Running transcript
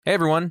Hey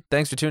everyone,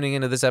 thanks for tuning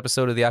into this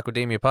episode of the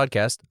Aquademia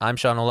podcast. I'm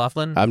Sean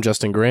O'Laughlin. I'm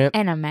Justin Grant.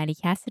 And I'm Maddie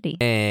Cassidy.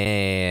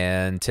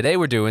 And today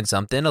we're doing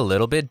something a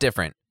little bit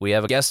different. We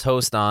have a guest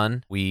host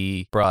on.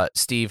 We brought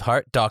Steve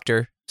Hart,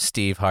 Dr.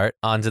 Steve Hart,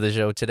 onto the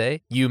show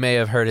today. You may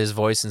have heard his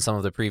voice in some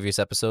of the previous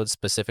episodes,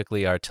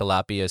 specifically our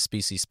tilapia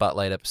species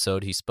spotlight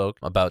episode. He spoke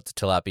about the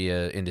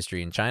tilapia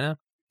industry in China,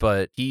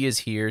 but he is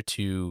here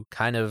to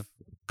kind of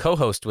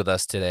co-host with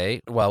us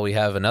today while we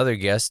have another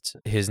guest.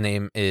 His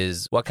name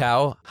is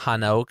Wakao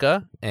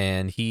Hanaoka,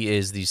 and he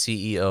is the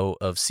CEO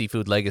of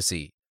Seafood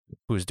Legacy,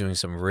 who's doing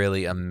some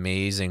really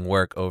amazing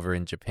work over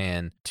in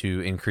Japan to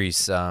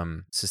increase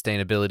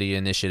sustainability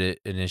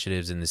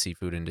initiatives in the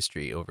seafood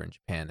industry over in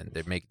Japan. And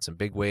they're making some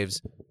big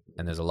waves,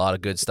 and there's a lot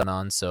of good stuff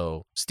on.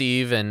 So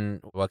Steve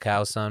and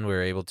Wakao-san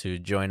were able to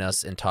join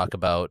us and talk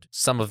about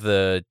some of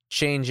the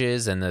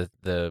changes and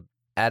the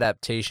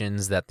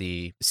adaptations that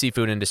the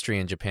seafood industry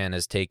in Japan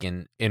has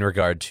taken in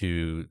regard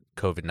to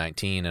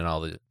COVID-19 and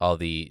all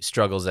the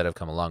struggles that have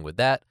come along with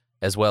that,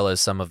 as well as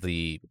some of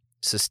the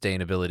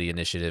sustainability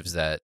initiatives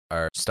that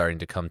are starting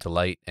to come to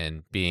light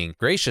and being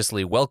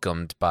graciously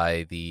welcomed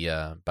by the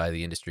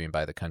industry and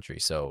by the country.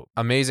 So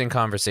amazing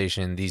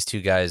conversation. These two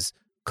guys,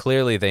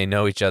 clearly they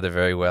know each other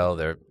very well.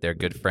 They're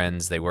good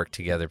friends. They work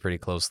together pretty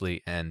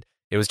closely, and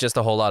it was just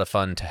a whole lot of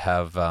fun to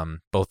have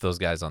both those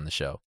guys on the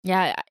show.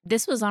 Yeah,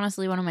 this was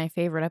honestly one of my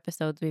favorite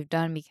episodes we've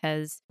done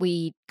because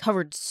we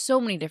covered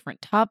so many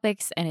different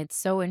topics, and it's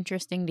so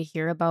interesting to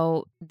hear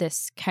about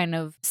this kind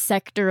of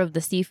sector of the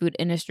seafood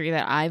industry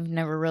that I've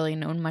never really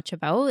known much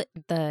about,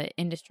 the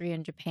industry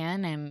in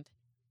Japan. And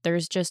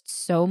there's just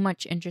so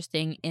much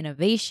interesting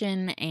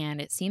innovation, and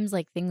it seems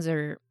like things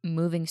are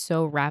moving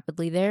so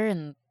rapidly there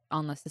and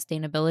on the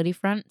sustainability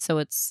front. So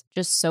it's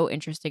just so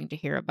interesting to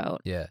hear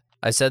about. Yeah.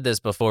 I said this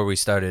before we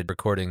started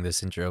recording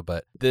this intro,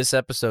 but this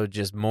episode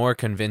just more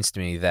convinced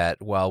me that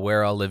while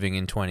we're all living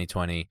in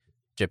 2020,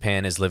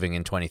 Japan is living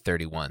in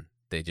 2031.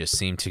 They just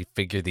seem to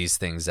figure these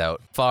things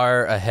out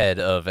far ahead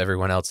of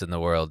everyone else in the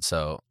world.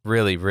 So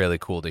really, really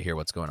cool to hear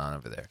what's going on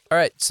over there. All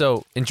right,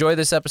 so enjoy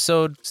this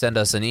episode. Send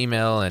us an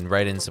email and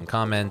write in some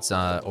comments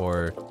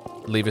or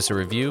leave us a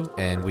review,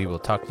 and we will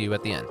talk to you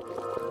at the end.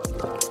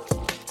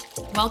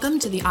 Welcome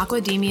to the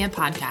Aquademia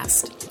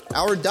podcast.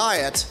 Our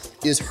diet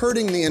is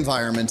hurting the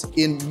environment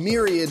in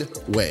myriad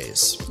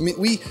ways. I mean,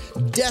 we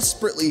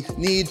desperately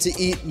need to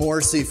eat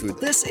more seafood.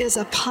 This is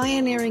a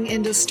pioneering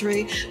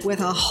industry with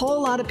a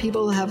whole lot of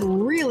people who have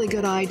really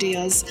good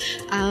ideas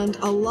and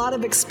a lot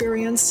of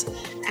experience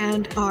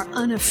and are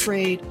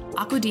unafraid.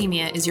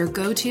 Aquademia is your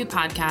go-to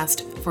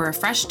podcast for a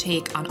fresh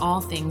take on all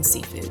things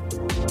seafood.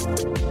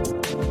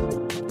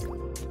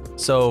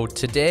 So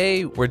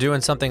today we're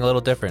doing something a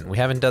little different. We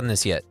haven't done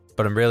this yet,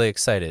 but I'm really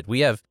excited.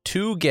 We have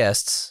two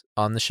guests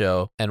on the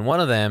show, and one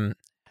of them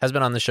has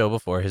been on the show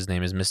before. His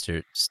name is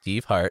Mr.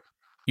 Steve Hart.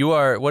 You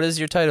are, what is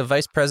your title?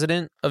 Vice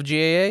President of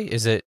GAA?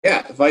 Is it?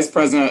 Yeah, Vice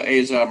President of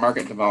Asia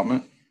Market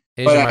Development.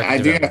 I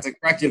do have to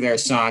correct you there,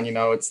 Sean. You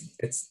know,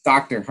 it's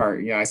Dr.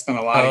 Hart. Yeah, I spent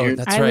a lot of years.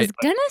 That's I right. was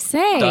gonna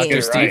say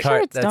Dr. Steve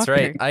Hart. That's Doctor.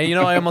 right. I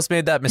almost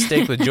made that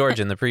mistake with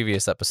George in the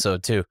previous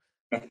episode too.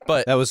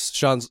 But That was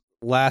Sean's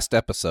last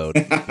episode.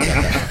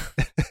 yeah.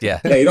 Yeah,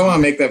 you don't want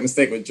to make that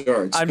mistake with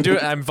George.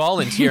 I'm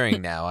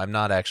volunteering now. I'm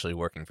not actually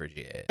working for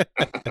GAA.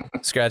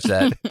 Scratch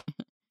that.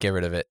 Get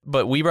rid of it.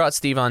 But we brought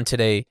Steve on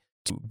today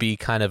to be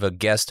kind of a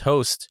guest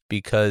host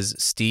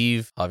because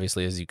Steve,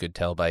 obviously, as you could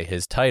tell by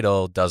his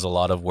title, does a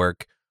lot of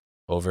work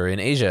over in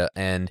Asia.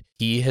 And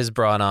he has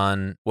brought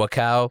on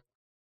Wakao.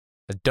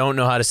 I don't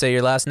know how to say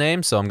your last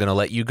name, so I'm going to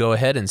let you go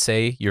ahead and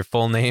say your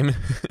full name.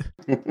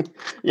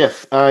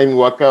 Yes, I'm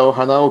Wakao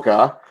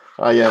Hanaoka.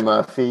 I am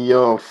a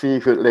CEO of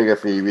Seafood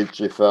Legacy, which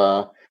is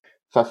a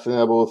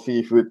sustainable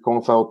seafood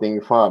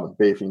consulting firm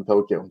based in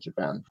Tokyo,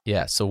 Japan.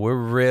 Yeah, so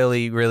we're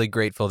really, really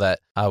grateful that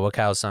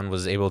Wakao-san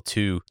was able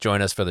to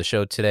join us for the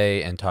show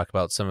today and talk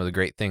about some of the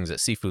great things that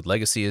Seafood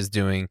Legacy is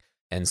doing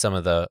and some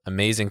of the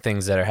amazing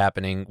things that are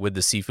happening with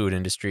the seafood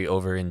industry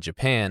over in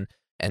Japan.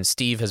 And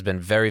Steve has been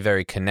very,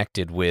 very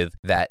connected with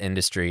that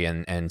industry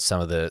and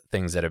some of the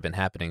things that have been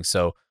happening.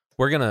 So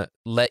we're going to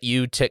let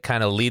you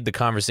kind of lead the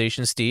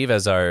conversation, Steve,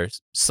 as our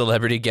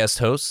celebrity guest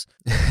host.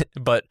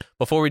 But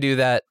before we do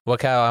that,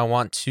 Wakao, I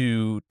want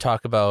to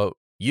talk about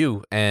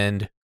you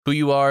and who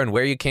you are and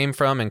where you came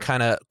from and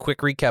kind of quick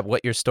recap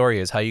what your story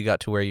is, how you got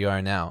to where you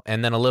are now,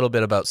 and then a little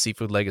bit about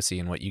Seafood Legacy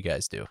and what you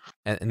guys do.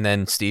 And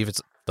then, Steve,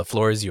 the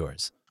floor is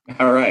yours.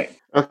 All right.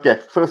 Okay,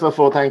 first of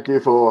all, thank you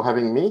for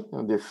having me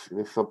on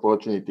this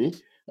opportunity.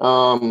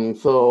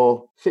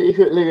 So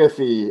Seafood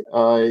Legacy,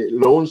 I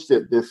launched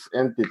this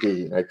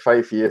entity like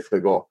 5 years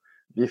ago.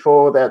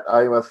 Before that,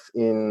 I was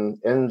in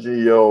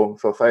NGO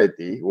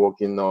society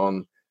working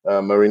on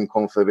marine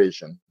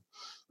conservation.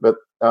 But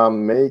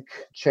make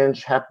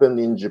change happen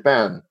in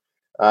Japan,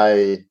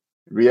 I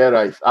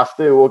realized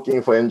after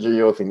working for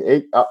NGOs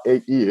in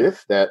 8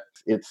 years that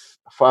it's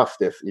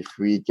fastest if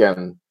we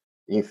can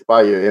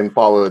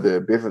empower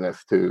the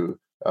business to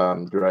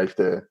drive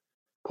the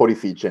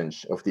policy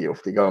change of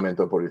the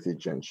governmental policy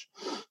change.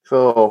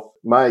 So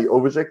my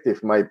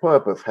objective, my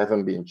purpose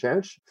hasn't been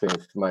changed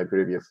since my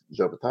previous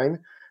job time,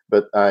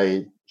 but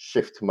I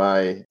shift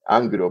my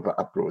angle of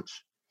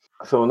approach.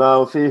 So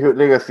now Seafood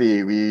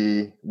Legacy,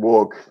 we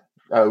work.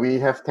 We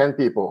have 10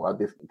 people at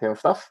this 10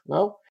 staff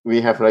now.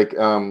 We have like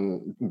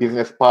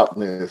business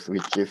partners,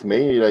 which is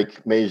mainly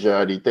like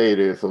major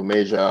retailers or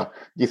major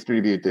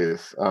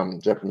distributors,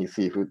 Japanese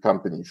seafood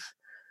companies,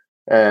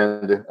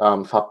 and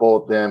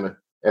support them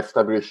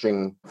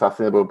establishing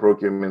sustainable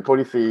procurement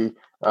policy,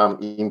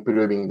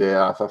 improving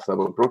their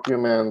sustainable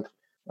procurement.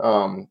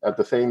 At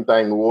the same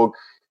time, work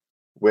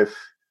with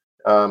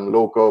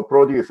local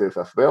producers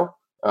as well,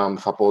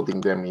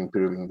 supporting them,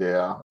 improving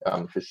their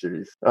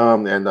fisheries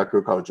and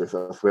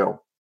aquaculture as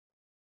well.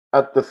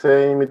 At the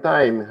same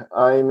time,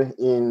 I'm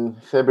in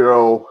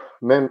several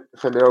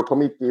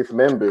committees,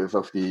 members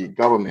of the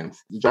government.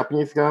 The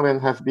Japanese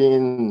government has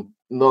been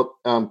not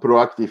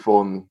proactive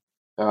on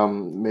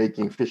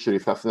making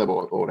fisheries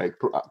sustainable or like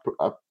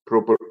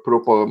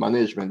proper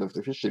management of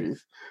the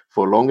fisheries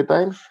for a long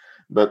time.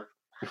 But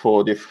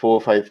for this 4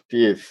 or 5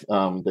 years,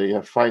 they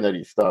have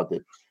finally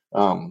started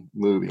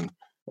moving,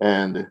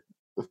 and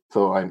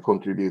so I'm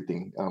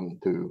contributing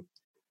to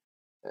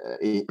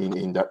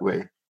in that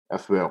way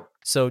as well.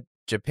 So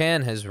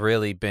Japan has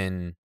really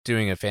been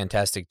doing a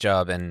fantastic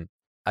job, and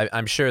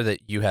I'm sure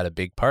that you had a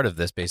big part of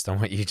this based on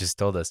what you just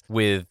told us,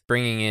 with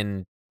bringing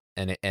in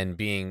and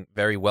being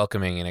very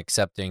welcoming and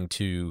accepting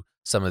to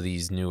some of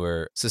these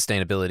newer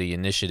sustainability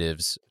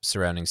initiatives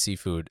surrounding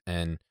seafood.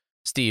 And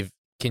Steve,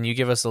 can you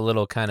give us a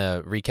little kind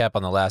of recap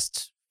on the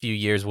last few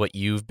years, what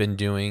you've been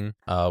doing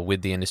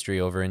with the industry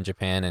over in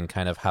Japan and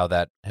kind of how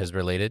that has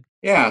related?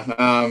 Yeah.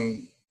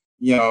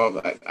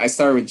 I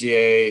started with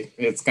GA.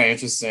 It's kind of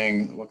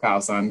interesting,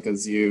 Wakao-san,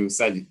 because you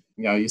said,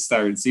 you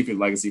started Seafood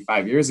Legacy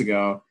 5 years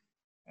ago.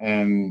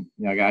 And,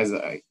 guys,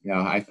 I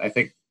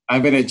think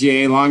I've been at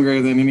GA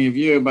longer than any of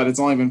you, but it's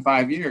only been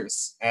 5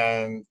 years.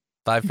 And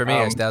 5 for me,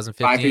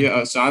 2015. 5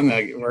 years, Sean,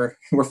 we're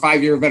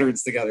 5-year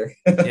veterans together.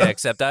 Yeah,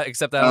 except I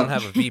don't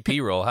have a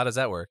VP role. How does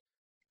that work?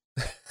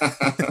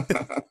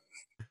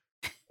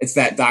 It's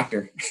that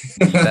doctor.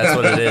 That's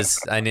what it is.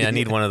 I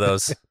need one of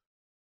those.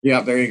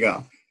 Yeah, there you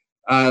go.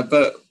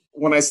 But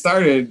when I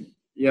started,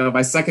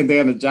 my second day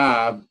on the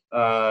job,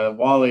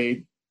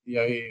 Wally,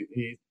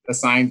 he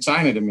assigned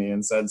China to me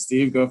and said,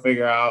 Steve, go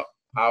figure out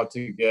how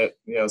to get,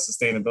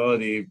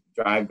 sustainability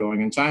drive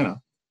going in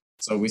China.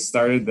 So we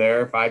started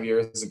there 5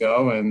 years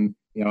ago and,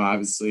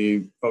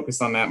 obviously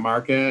focused on that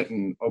market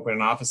and opened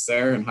an office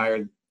there and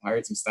hired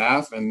some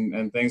staff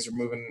and things are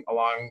moving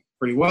along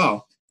pretty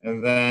well.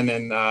 And then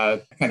in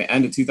kind of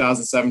end of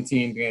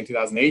 2017, beginning of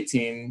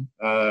 2018,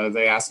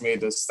 they asked me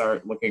to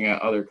start looking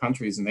at other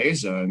countries in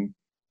Asia. And,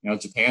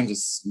 Japan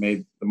just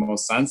made the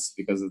most sense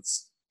because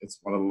it's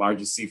one of the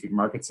largest seafood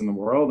markets in the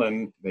world.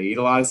 And they eat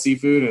a lot of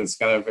seafood and it's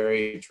got a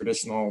very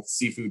traditional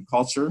seafood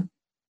culture.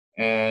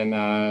 And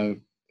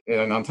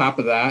on top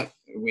of that,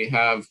 we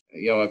have,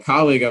 a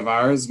colleague of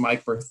ours,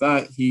 Mike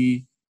Berthet.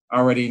 He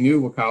already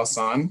knew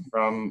Wakao-san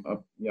from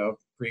a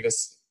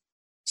previous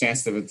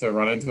chance to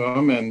run into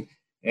him and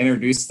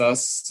introduced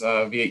us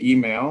via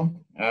email.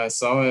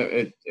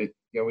 So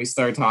we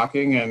started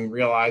talking and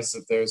realized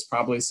that there's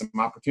probably some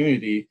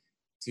opportunity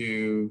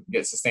to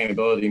get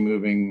sustainability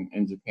moving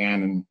in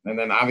Japan. And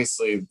then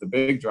obviously the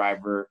big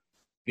driver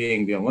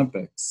being the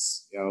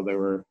Olympics. There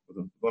were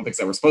the Olympics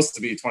that were supposed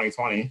to be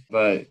 2020,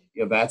 but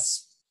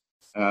that's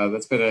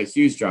been a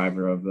huge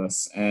driver of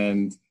this.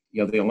 And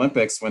the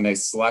Olympics, when they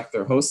select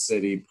their host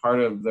city, part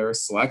of their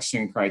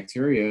selection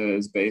criteria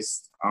is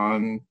based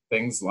on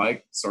things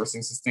like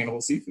sourcing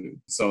sustainable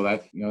seafood. So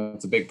that,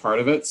 it's a big part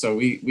of it. So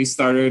we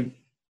started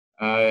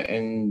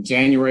in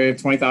January of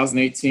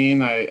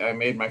 2018. I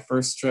made my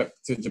first trip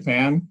to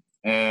Japan,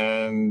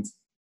 and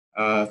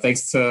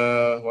thanks to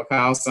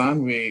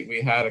Wakao-san,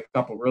 we had a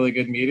couple really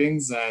good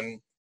meetings and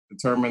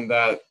determined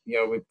that,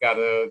 we've got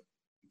to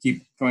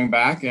keep coming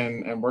back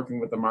and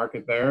working with the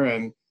market there.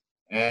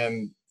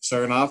 And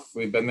sure enough,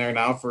 we've been there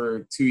now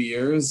for 2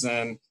 years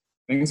and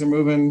things are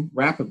moving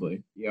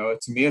rapidly.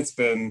 To me, it's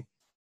been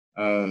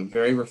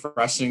very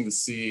refreshing to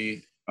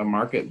see a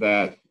market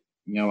that,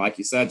 like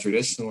you said,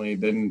 traditionally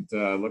didn't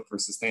look for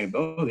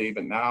sustainability,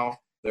 but now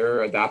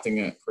they're adopting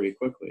it pretty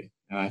quickly.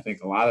 And I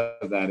think a lot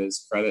of that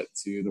is credit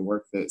to the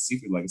work that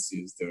Seafood Legacy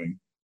is doing.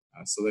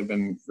 So they've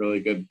been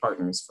really good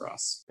partners for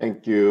us.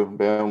 Thank you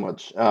very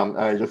much.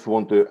 I just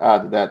want to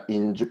add that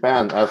in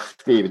Japan, as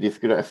Steve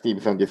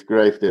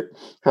described it,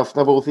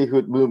 sustainable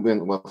seafood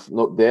movement was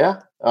not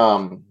there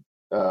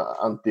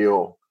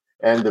until,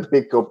 and the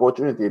big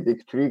opportunity,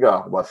 big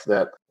trigger was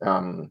that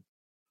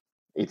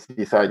it's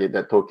decided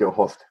that Tokyo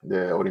host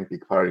the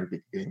Olympic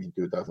Paralympic game in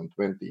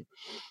 2020.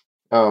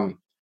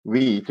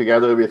 We,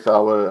 together with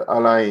our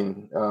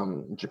aligned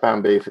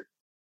Japan-based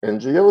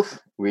NGOs,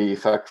 we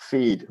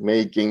succeed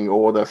making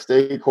all the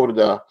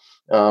stakeholders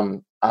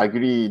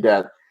agree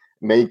that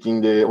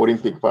making the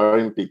Olympic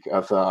Paralympic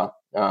as a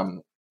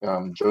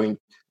joint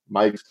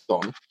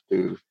milestone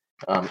to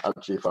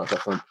achieve our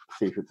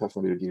seafood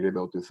sustainability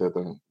level to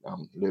certain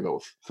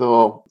levels.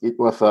 So it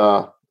was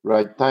a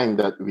right time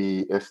that we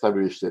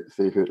established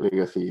Seafood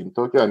Legacy in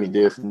Tokyo. I mean,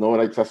 there's no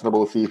like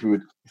sustainable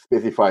seafood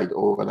specified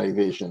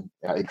organization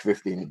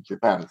existing in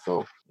Japan.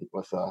 So it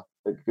was a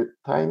good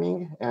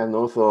timing, and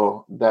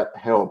also that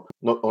helped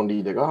not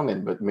only the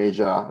government but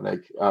major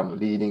like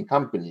leading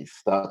companies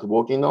start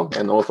working on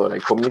and also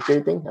like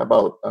communicating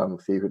about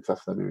seafood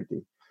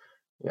sustainability.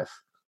 Yes,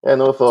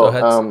 and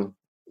also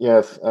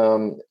yes.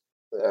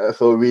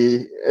 So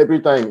we every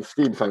time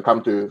Steve-san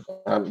come to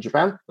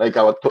Japan, like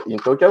in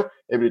Tokyo,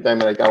 every time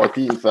like our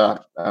teams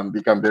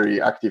become very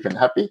active and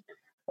happy.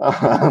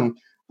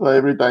 So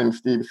every time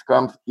Steve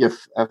comes,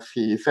 yes, as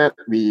he said,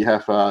 we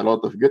have a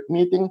lot of good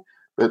meeting,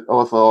 but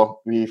also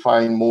we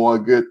find more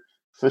good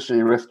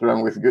sushi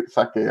restaurant with good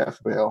sake as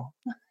well.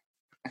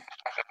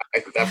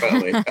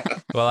 Definitely.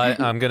 Well,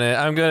 I'm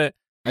gonna.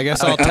 I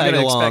guess I'll tag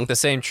along. Expect the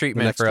same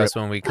treatment for us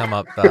when we come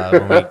up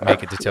when we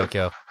make it to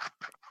Tokyo.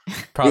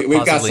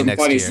 We've got some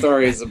funny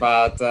stories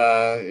about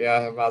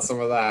about some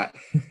of that.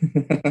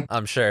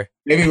 I'm sure.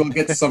 Maybe we'll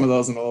get to some of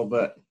ththose in a little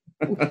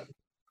bit.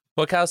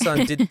 Well,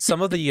 Kao-san, did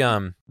some of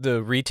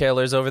the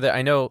retailers over there?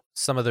 I know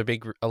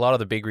a lot of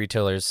the big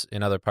retailers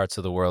in other parts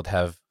of the world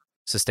have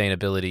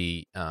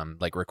sustainability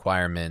like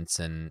requirements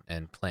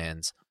and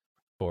plans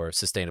for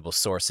sustainable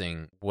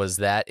sourcing. Was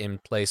that in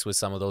place with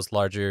some of those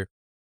larger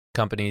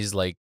companies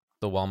like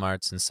the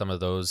Walmarts and some of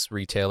those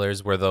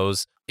retailers? Were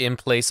those in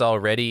place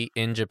already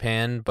in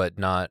Japan but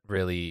not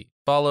really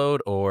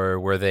followed, or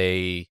were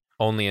they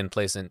only in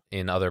place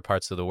in other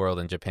parts of the world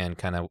and Japan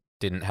kind of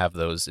didn't have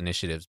those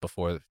initiatives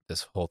before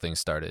this whole thing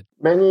started?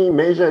 Many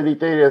major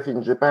retailers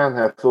in Japan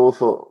have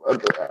also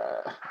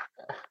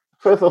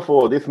first of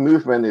all, this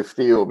movement is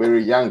still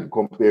very young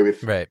compared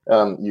with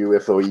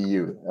US or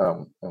EU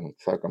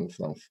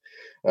circumstance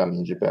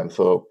in Japan.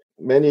 So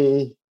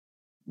many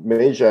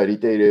major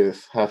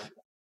retailers have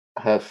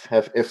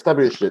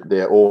established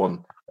their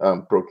own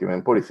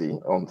procurement policy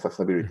on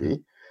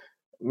sustainability.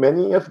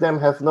 Many of them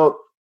have not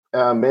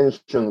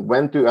mentioned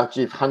when to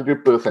achieve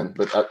 100%,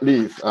 but at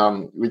least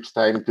which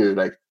time to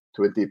like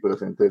 20%,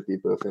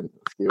 30%,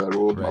 still a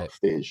roadmap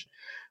stage.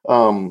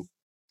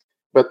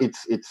 But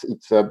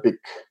it's a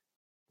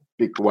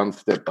big one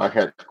step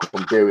ahead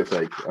compared with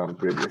like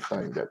previous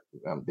time that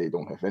they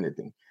don't have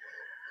anything.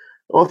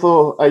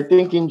 Also, I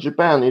think in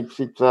Japan, it's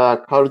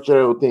a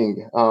cultural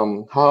thing.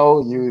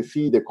 How you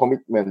see the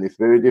commitment is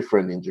very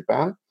different in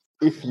Japan.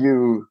 If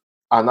you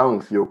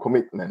announce your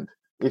commitment,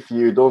 if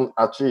you don't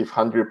achieve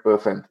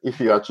 100%, if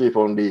you achieve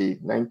only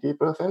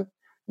 90%,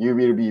 you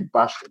will be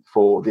bashed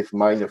for this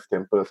minus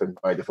 10%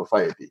 by the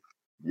society.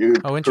 You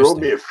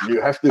promise,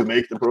 you have to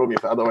make the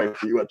promise, otherwise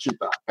you are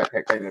cheater,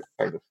 kind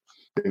of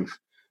things.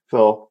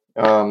 So,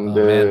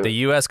 man, the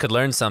US could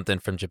learn something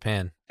from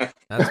Japan.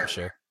 That's for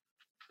sure.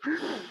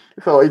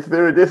 So it's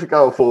very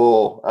difficult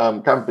for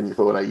companies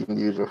or like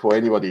individuals, for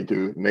anybody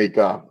to make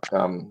a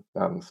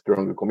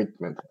stronger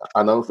commitment,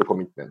 announce the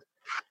commitment.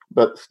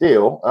 But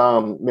still,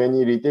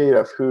 many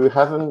retailers who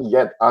haven't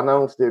yet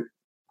announced their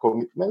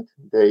commitment,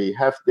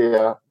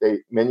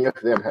 many of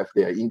them have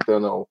their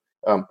internal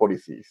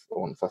policies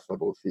on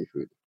sustainable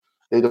seafood.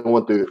 They don't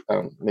want to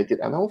make it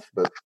announced,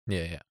 but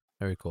yeah.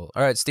 Very cool.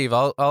 All right, Steve,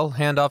 I'll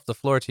hand off the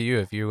floor to you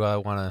if you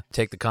want to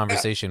take the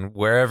conversation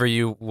wherever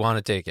you want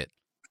to take it.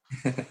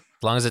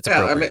 As long as it's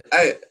appropriate.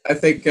 I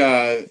think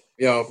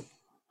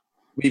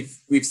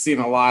we've seen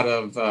a lot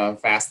of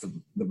fast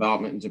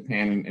development in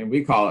Japan, and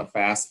we call it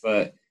fast,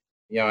 but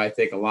I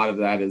think a lot of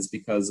that is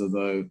because of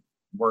the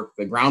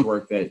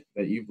groundwork that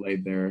you've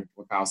laid there,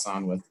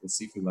 Wakao-san, with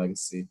Seafood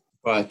Legacy.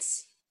 But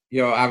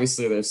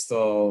obviously there's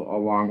still a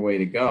long way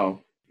to go.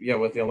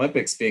 With the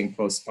Olympics being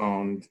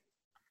postponed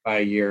by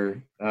a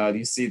year, do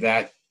you see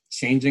that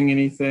changing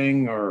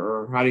anything,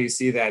 or how do you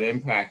see that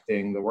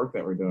impacting the work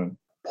that we're doing?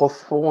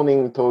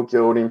 Postponing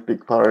Tokyo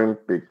Olympic,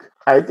 Paralympic.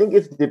 I think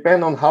it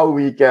depends on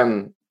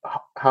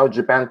how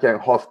Japan can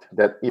host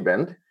that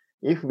event.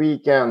 If we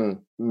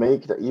can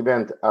make the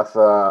event as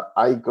an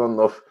icon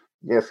of,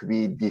 yes,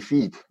 we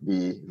defeat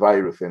the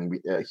virus and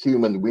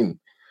human win,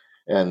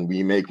 and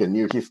we make a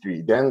new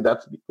history, then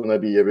that's going to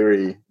be a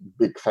very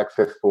big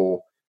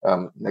successful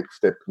next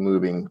step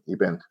moving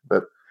event.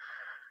 But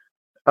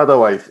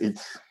otherwise,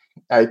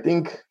 I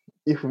think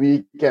if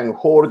we can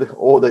hold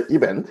all the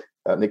event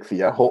next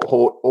year,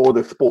 hold all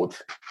the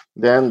sports,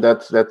 then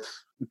that's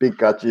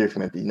big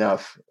achievement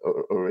enough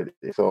already.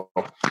 So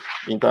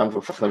in terms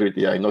of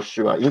sustainability, I'm not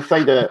sure.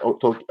 Inside the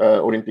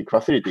Olympic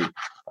facility,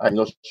 I'm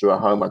not sure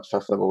how much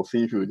sustainable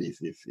seafood is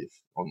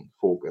on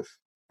focus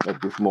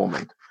at this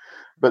moment.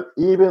 But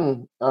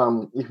even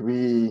if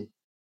we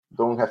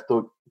don't have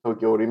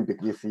Tokyo Olympic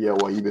this year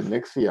or even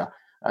next year,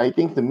 I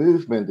think the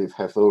movement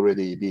has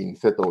already been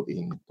settled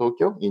in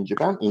Tokyo, in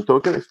Japan, in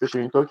Tokyo,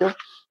 especially in Tokyo.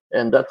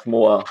 And that's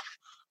more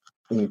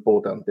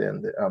important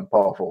and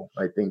powerful,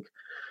 I think.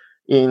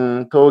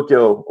 In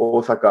Tokyo,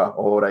 Osaka,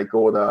 or like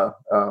all the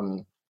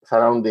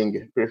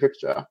surrounding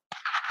prefecture,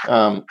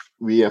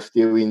 we are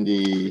still in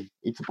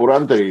it's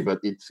voluntary, but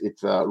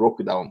it's a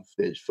lockdown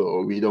stage.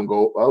 So we don't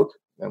go out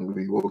and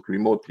we work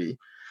remotely.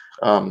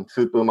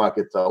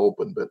 Supermarkets are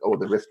open, but all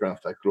the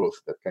restaurants are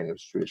closed, that kind of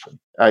situation.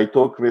 I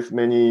talk with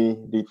many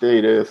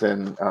retailers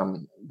and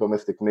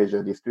domestic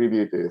major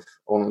distributors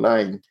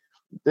online.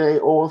 They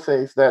all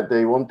say that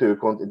they want to,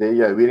 they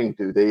are willing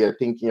to, they are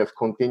thinking of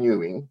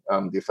continuing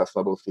the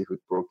sustainable seafood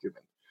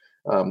procurement.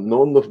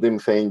 None of them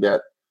saying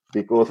that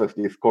because of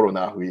this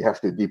corona, we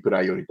have to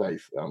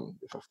deprioritize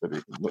the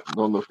sustainability.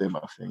 None of them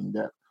are saying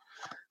that.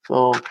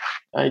 So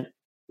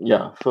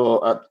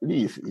so at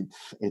least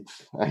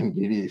I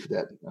believe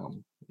that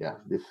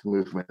this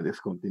movement is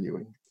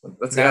continuing. I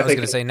was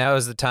going to say, now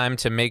is the time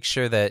to make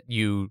sure that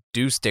you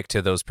do stick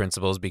to those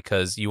principles,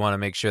 because you want to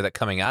make sure that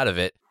coming out of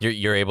it,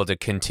 you're able to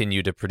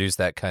continue to produce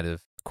that kind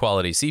of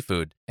quality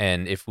seafood.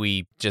 And if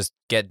we just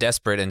get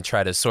desperate and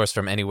try to source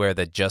from anywhere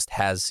that just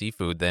has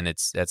seafood, then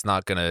it's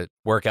not going to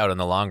work out in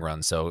the long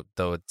run. So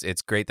though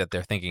it's great that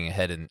they're thinking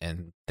ahead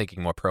and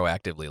thinking more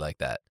proactively like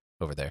that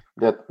over there.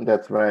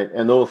 That's right.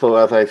 And also,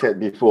 as I said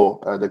before,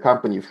 the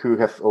companies who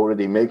have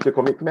already made the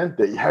commitment,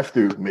 they have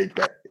to make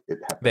that it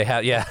happen. They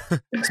have, yeah,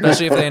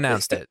 especially if they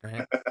announced it,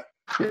 right?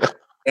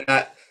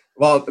 Yeah.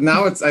 Well,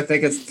 now I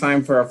think it's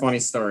time for a funny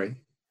story,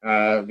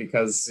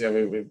 because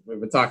we've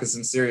been talking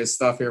some serious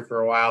stuff here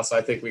for a while, so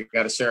I think we've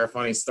got to share a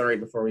funny story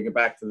before we get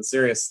back to the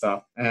serious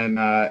stuff. And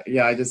I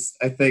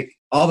think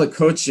all the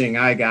coaching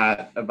I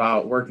got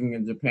about working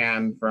in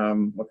Japan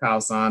from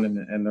Wakao-san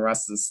and the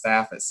rest of the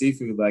staff at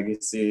Seafood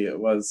Legacy, it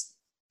was,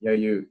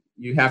 you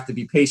have to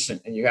be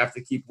patient and you have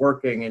to keep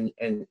working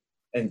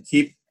and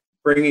keep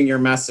bringing your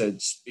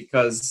message,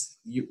 because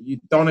you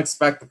don't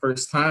expect the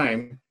first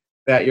time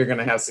that you're going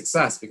to have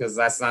success, because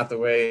that's not the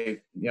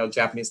way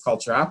Japanese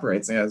culture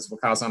operates. And as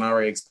Wakao-san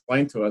already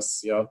explained to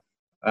us,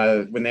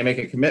 when they make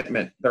a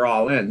commitment, they're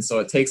all in. So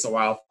it takes a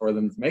while for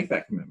them to make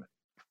that commitment.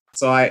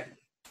 So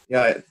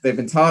they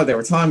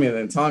were telling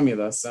me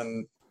this,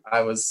 and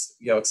I was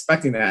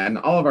expecting that. And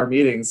all of our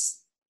meetings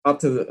up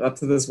to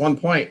this one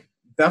point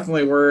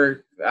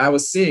definitely I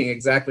was seeing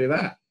exactly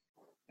that.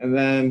 And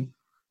then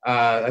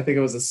I think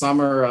it was the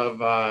summer of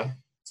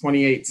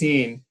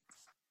 2018.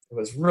 It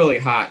was really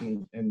hot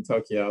in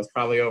Tokyo. It was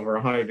probably over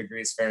 100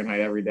 degrees Fahrenheit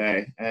every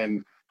day.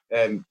 And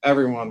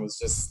everyone was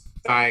just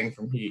dying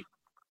from heat.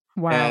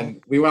 Wow.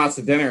 And we went out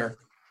to dinner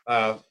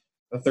a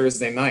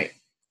Thursday night.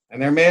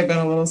 And there may have been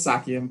a little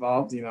sake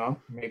involved,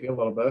 maybe a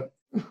little bit.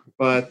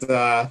 But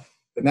the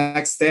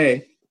next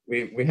day,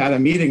 we had a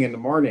meeting in the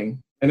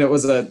morning. And it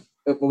was a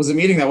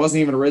meeting that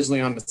wasn't even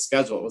originally on the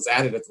schedule. It was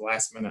added at the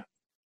last minute.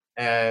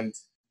 And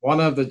one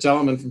of the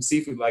gentlemen from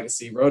Seafood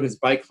Legacy rode his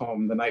bike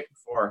home the night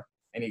before.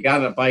 And he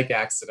got in a bike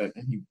accident,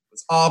 and he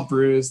was all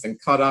bruised and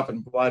cut up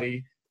and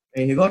bloody,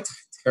 and he looked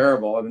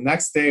terrible. And the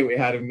next day we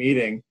had a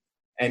meeting,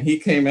 and he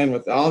came in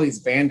with all these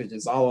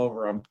bandages all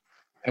over him.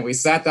 And we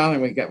sat down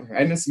and we were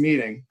in this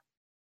meeting,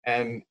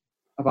 and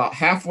about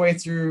halfway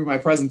through my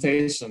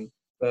presentation,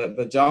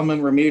 the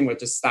gentleman we're meeting with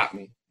just stopped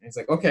me. And he's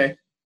like, "Okay,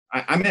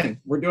 I'm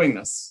in. We're doing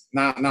this.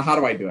 Now how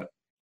do I do it?"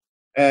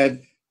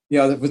 And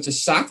it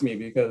just shocked me,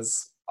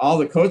 because all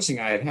the coaching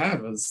I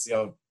had was,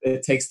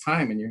 it takes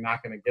time and you're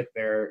not going to get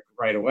there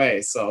right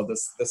away. So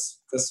this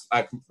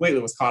I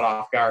completely was caught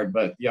off guard,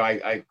 but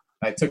I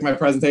took my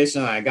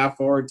presentation and I got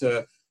forward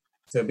to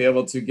be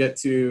able to get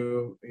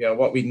to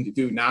what we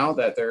do now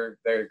that they're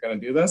going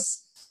to do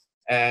this,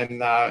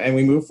 and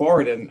we move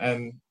forward,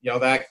 and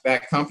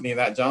that company,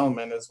 that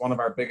gentleman, is one of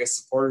our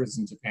biggest supporters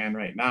in Japan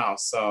right now.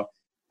 So,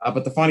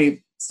 but the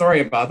funny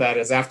story about that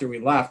is, after we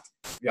left,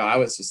 I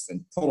was just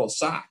in total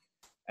shock.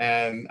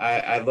 And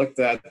I looked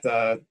at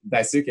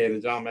Daisuke, the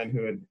gentleman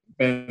who had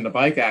been in a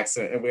bike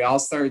accident, and we all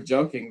started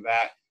joking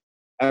that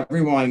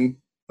everyone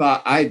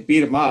thought I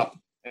beat him up,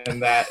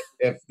 and that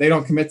if they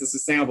don't commit to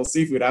sustainable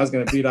seafood, I was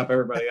going to beat up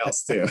everybody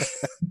else too.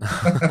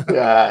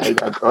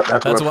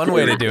 That's one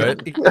way to do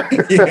it.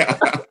 Yeah.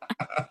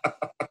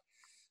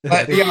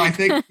 But I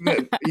think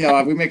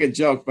that, we make a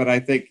joke, but I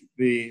think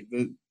the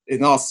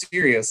in all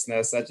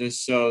seriousness, that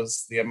just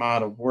shows the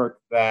amount of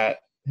work that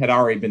had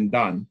already been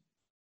done.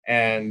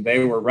 And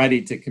they were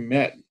ready to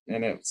commit,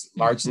 and it's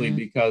largely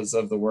because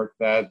of the work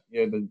that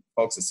the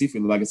folks at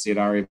Seafood Legacy had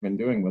already been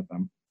doing with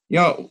them.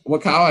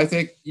 Wakao, I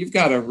think you've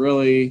got a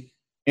really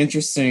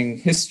interesting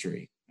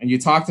history, and you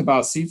talked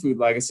about Seafood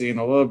Legacy and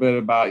a little bit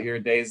about your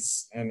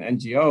days in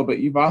NGO, but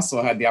you've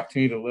also had the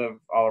opportunity to live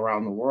all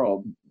around the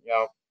world.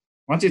 Why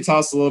don't you tell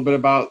us a little bit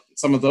about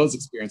some of those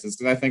experiences,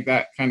 because I think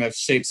that kind of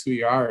shapes who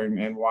you are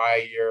and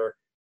why you're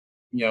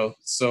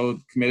so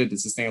committed to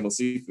sustainable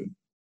seafood.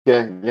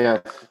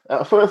 Yeah.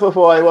 First of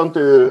all, I want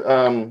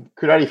to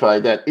clarify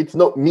that it's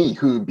not me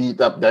who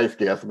beat up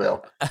Daisuke as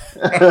well.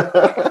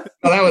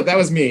 Well, that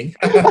was me.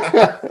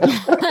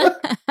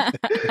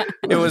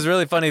 It was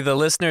really funny. The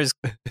listeners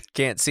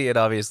can't see it,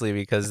 obviously,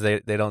 because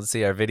they don't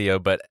see our video.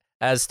 But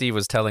as Steve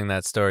was telling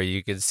that story,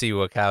 you could see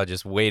Wakao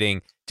just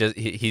waiting.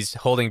 He's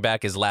holding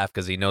back his laugh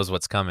because he knows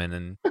what's coming.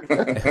 And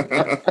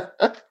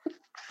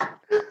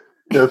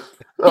Yes.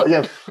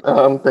 Yes,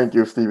 thank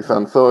you,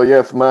 Steve-san. So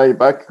yes, my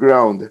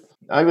background.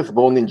 I was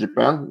born in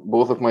Japan.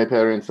 Both of my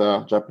parents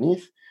are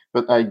Japanese,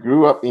 but I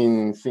grew up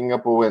in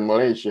Singapore and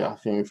Malaysia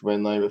since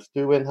when I was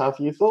 2.5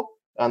 years old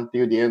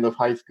until the end of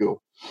high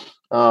school.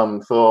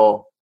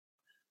 So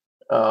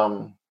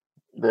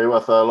there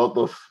was a lot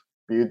of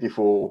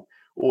beautiful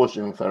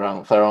oceans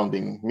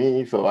surrounding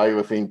me. So I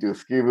was into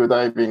scuba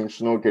diving,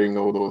 snorkeling,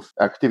 all those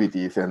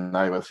activities, and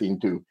I was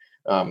into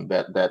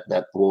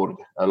that world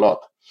a lot.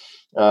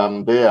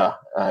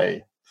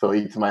 So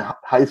it's my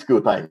high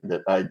school time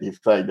that I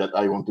decide that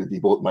I want to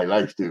devote my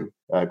life to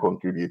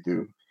contribute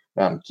to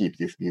keep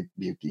this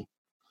beauty.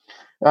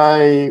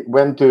 I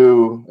went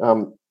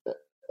to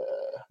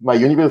my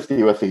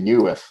university was in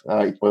US.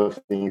 It was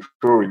in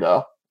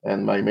Florida,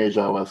 and my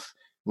major was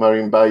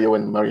marine bio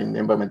and marine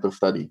environmental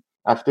study.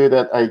 After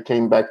that, I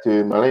came back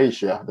to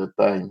Malaysia at the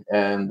time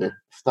and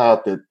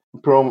started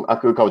from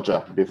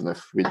aquaculture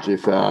business, which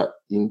is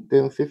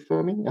intensive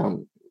farming,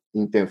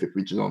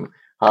 which is on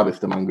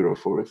harvest the mangrove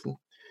forest.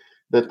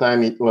 That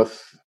time it was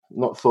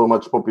not so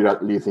much popular,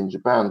 at least in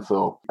Japan.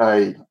 So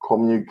I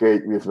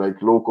communicate with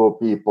like local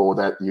people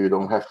that you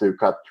don't have to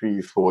cut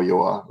trees for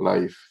your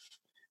life,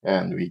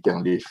 and we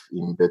can live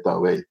in better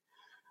way.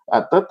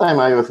 At that time,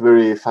 I was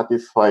very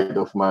satisfied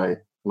of my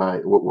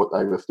what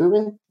I was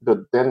doing, but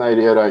then I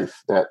realized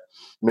that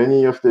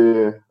many of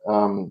the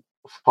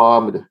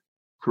farmed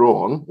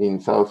prawn in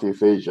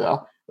Southeast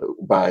Asia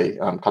by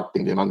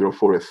cutting the mangrove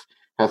forest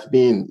has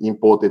been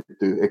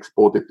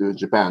exported to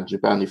Japan.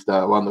 Japan is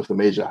one of the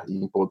major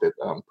imported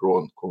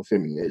prawn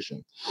consuming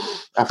nation.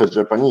 As a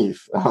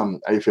Japanese,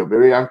 I feel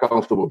very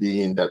uncomfortable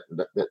being that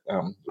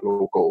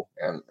local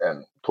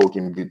and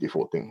talking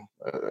beautiful thing.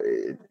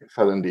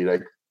 Suddenly,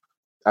 like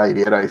I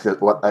realized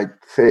that what I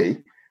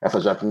say as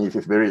a Japanese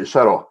is very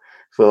shallow.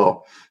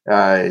 So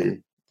I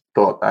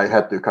thought I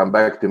had to come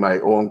back to my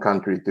own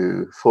country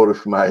to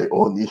solve my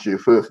own issue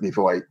first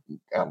before I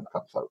come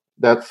out.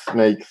 That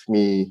makes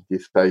me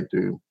decide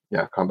to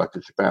come back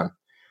to Japan.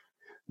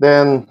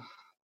 Then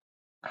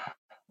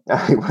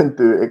I went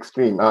to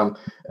extreme.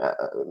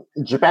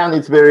 Japan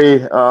is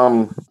very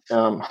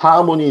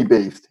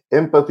harmony-based,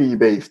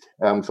 empathy-based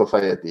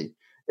society.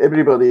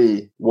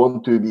 Everybody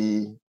want to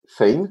be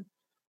sane.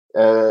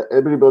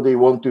 Everybody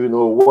want to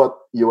know what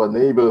your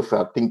neighbors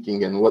are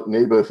thinking and what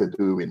neighbors are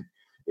doing.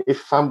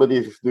 If somebody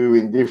is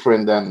doing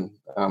different than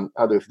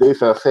others,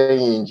 there's a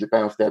saying in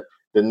Japan that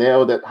the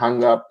nail that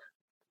hung up,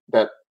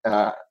 that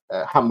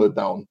hammered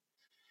down.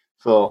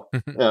 So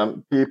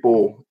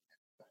people,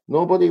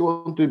 nobody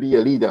want to be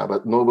a leader,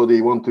 but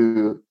nobody want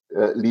to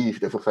leave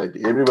the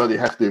society. Everybody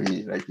has to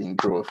be like in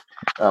growth.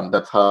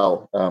 That's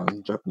how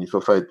Japanese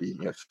society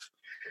is.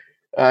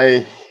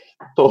 I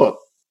thought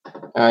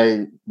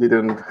I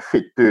didn't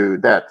fit to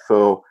that,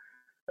 so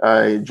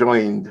I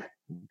joined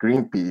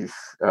Greenpeace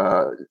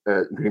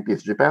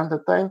Japan at the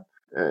time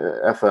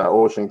as an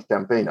ocean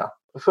campaigner.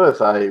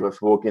 First, I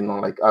was working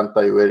on like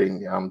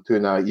anti-whaling,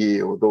 tuna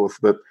eel, those,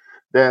 but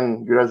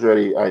then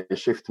gradually I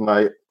shift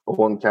my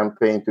own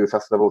campaign to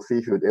sustainable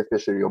seafood,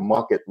 especially on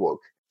market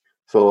work.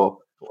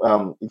 So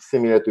it's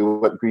similar to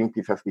what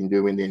Greenpeace has been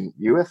doing in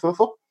US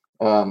also,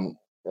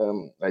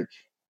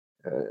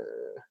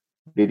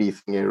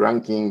 releasing a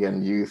ranking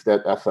and use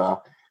that as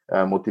a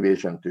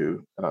motivation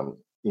to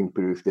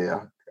improve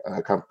their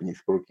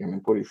company's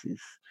procurement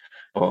policies,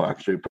 or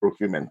actually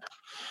procurement.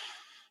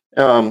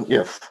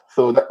 Yes,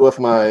 so that was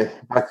my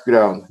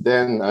background.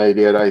 Then I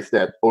realized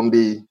that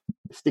only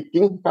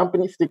sticking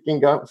targets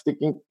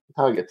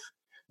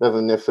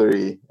doesn't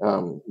necessarily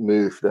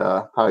move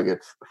the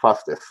targets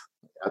fastest,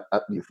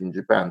 at least in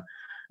Japan.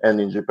 And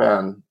in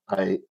Japan,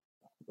 I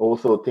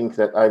also think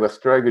that I was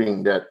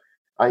struggling, that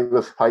I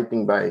was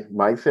fighting by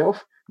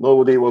myself.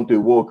 Nobody want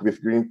to work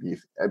with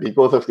Greenpeace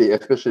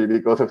especially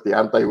because of the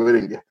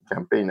anti-whaling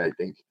campaign. I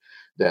think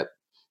that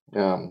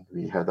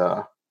we had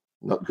a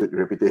not good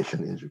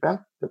reputation in Japan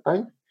at the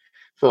time.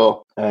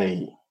 So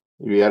I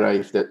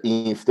realized that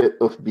instead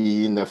of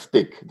being a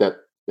stick that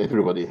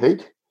everybody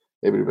hate,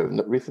 everybody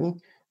not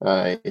listening,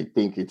 I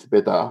think it's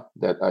better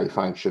that I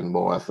function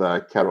more as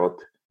a carrot,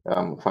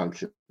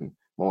 function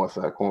more as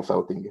a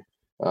consulting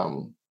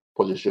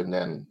position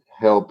and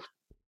help.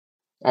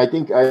 I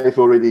think I've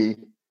already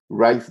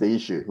raised the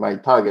issue. My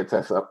targets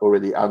have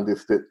already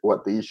understood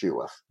what the issue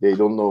was. They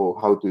don't know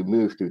how to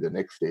move to the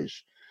next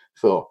stage.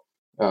 So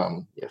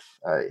yes,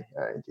 I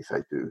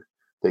decided to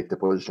take the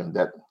position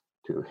that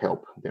to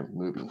help them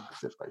moving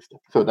step by step.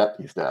 So that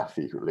is the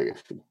seafood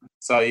legacy.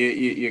 So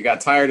you got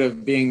tired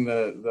of being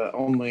the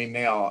only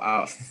nail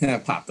out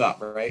popped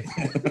up, right?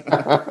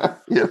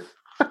 Yes.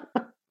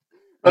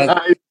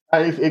 But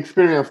I've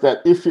experienced that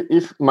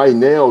if my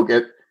nail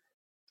get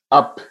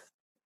up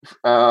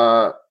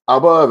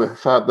above a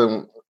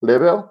certain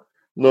level,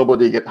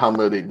 nobody get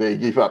hammered. They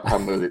give up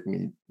hammered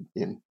me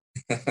in.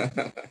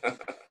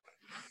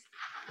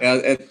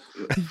 Yeah,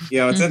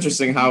 it's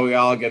interesting how we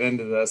all get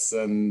into this,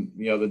 and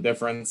the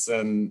difference,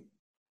 and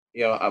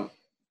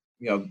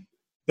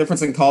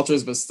difference in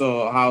cultures, but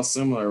still how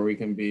similar we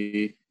can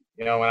be.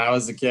 When I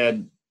was a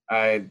kid,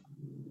 I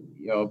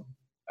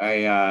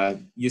I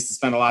used to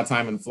spend a lot of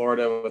time in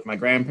Florida with my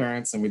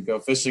grandparents, and we'd go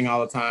fishing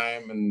all the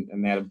time. And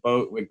they had a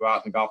boat. We'd go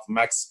out in the Gulf of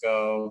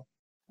Mexico.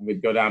 And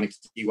we'd go down to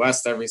Key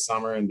West every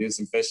summer and do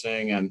some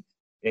fishing. And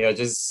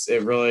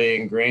it really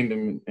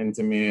ingrained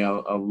into me a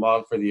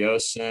love for the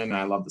ocean.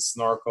 I love to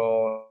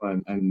snorkel,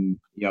 and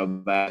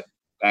that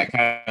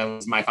kind of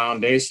was my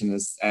foundation.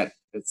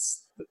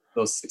 It's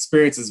those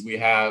experiences we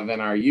have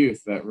in our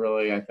youth that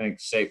really, I think,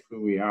 shape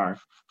who we are.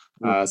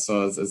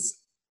 So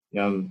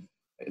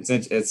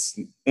it's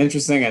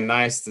interesting and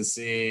nice to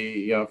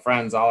see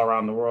friends all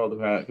around the world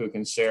who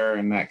can share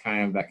in that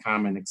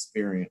common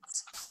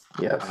experience.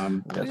 Yes.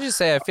 Let me just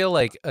say, I feel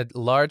like a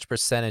large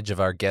percentage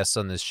of our guests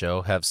on this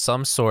show have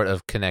some sort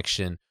of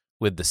connection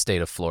with the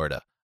state of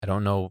Florida. I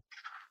don't know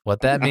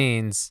what that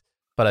means,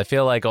 but I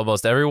feel like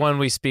almost everyone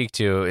we speak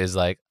to is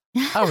like,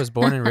 I was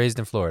born and raised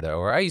in Florida,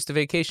 or I used to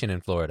vacation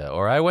in Florida,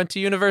 or I went to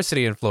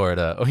university in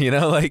Florida.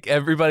 Like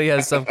everybody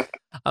has some.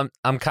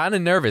 I'm kind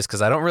of nervous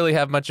because I don't really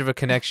have much of a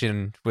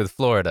connection with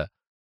Florida.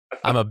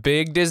 I'm a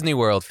big Disney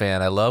World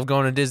fan. I love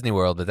going to Disney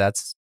World, but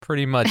that's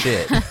pretty much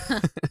it.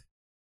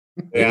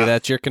 Maybe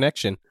that's your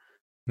connection.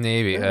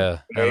 Maybe.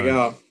 There you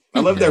go. I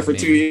lived there for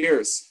 2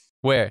 years.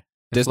 Where?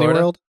 Disney Florida?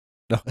 World?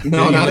 No, You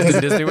not lived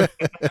in Disney World.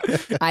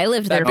 I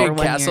lived there That for big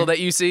 1 castle year. that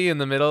you see in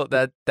the middle.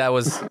 That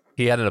was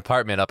he had an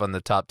apartment up on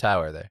the top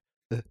tower there.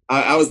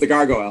 I was the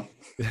gargoyle.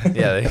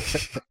 Yeah.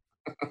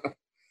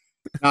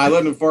 No, I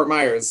lived in Fort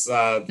Myers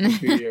for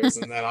 2 years,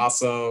 and then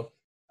also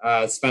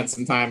spent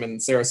some time in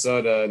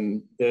Sarasota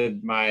and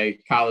did my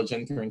college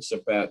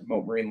internship at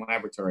Mote Marine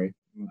Laboratory.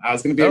 I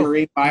was going to be a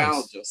marine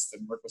biologist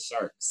and work with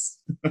sharks.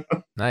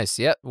 Nice.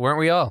 Yep. Weren't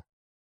we all?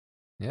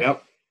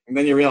 Yep. And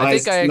then you realize I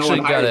think I actually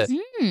got hires.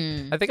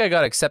 I think I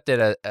got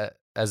accepted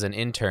as an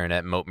intern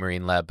at Mote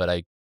Marine Lab, but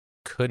I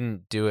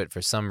couldn't do it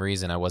for some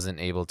reason. I wasn't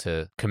able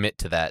to commit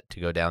to that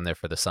to go down there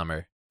for the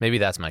summer. Maybe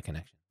that's my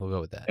connection. We'll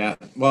go with that. Yeah.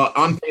 Well,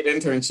 unpaid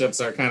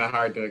internships are kind of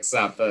hard to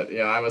accept, but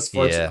I was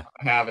fortunate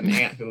to have an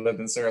aunt who lived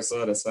in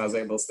Sarasota, so I was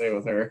able to stay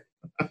with her.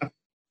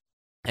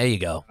 There you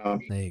go.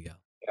 There you go.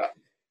 Yeah.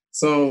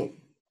 So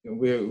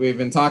we've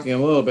been talking a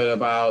little bit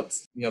about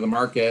the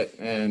market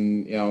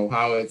and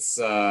how it's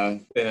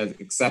been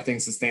accepting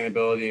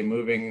sustainability and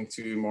moving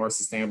to more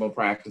sustainable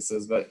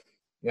practices, but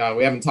we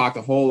haven't talked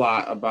a whole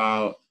lot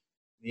about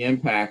the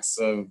impacts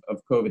of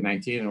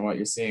COVID-19 and what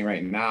you're seeing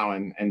right now.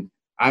 And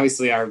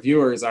obviously our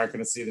viewers aren't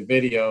going to see the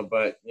video,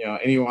 but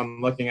anyone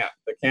looking at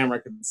the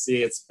camera can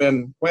see it's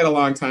been quite a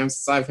long time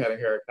since I've had a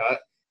haircut.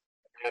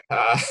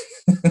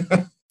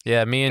 And,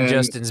 yeah, me and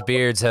Justin's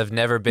beards have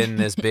never been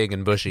this big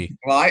and bushy.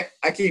 Well,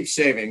 I keep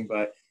shaving,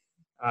 but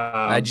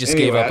I just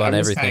gave up on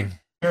everything. Kind of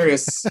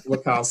curious,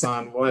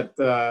 Wakao-san, what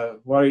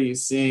are you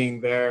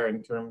seeing there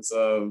in terms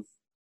of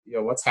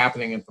what's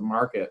happening at the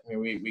market? I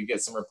mean, we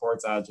get some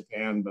reports out of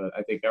Japan, but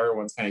I think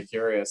everyone's kind of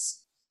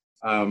curious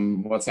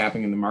what's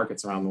happening in the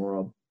markets around the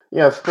world.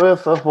 Yes,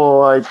 first of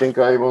all, I think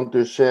I want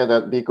to share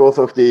that because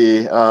of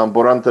the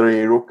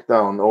voluntary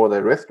lockdown, all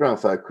the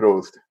restaurants are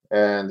closed.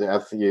 And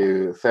as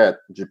you said,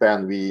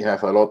 Japan, we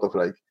have a lot of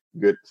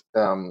good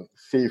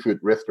seafood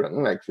restaurants,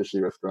 like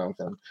sushi restaurants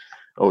and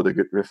all the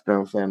good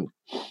restaurants. And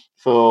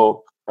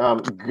so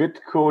good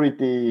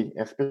quality,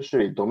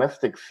 especially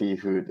domestic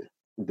seafood,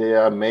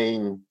 their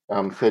main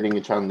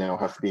selling channel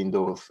has been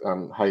those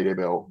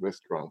high-level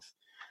restaurants.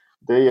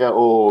 They are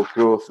all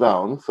closed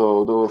down.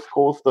 So those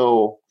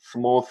coastal,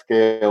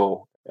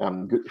 small-scale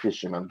good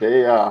fishermen,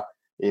 they are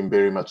in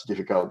very much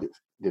difficulties.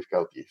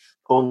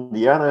 On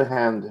the other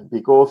hand,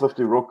 because of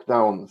the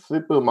lockdown,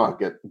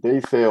 supermarket,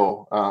 they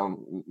sell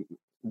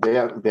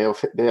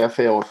their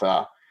sales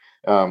are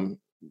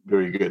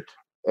very good.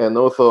 And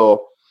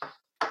also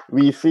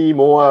we see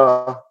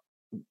more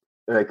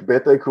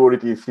better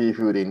quality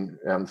seafood in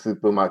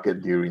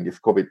supermarket during this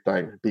COVID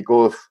time,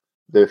 because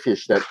the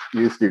fish that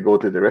used to go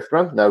to the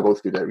restaurant now goes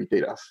to the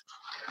retailers.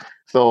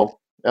 So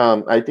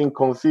I think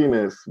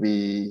consumers,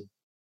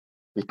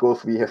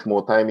 because we have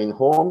more time in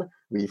home,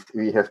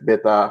 we have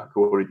better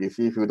quality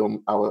seafood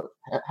on our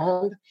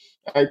hand.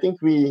 I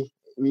think we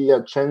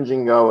are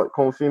changing our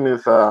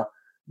consumers are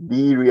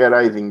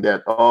realizing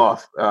that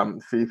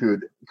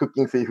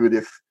cooking seafood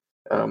is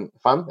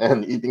fun,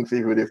 and eating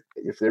seafood is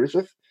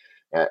delicious,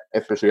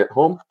 especially at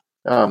home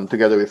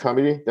together with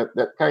family.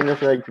 That kind of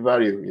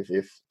value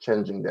is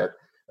changing that.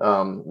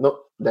 Not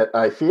that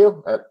I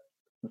feel. At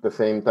the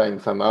same time,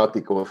 some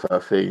articles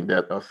are saying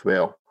that as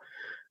well.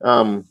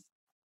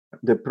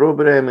 The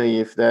problem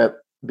is that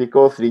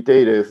because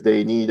retailers,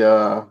 they need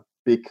a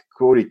big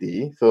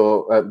quality,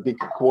 so a big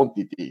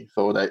quantity,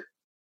 so that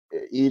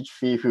each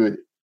seafood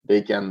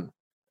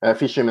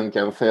fishermen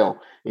can sell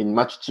in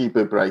much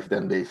cheaper price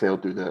than they sell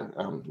to the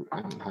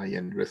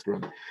high-end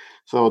restaurant.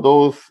 So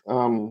those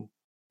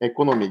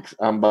economics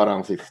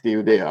imbalance is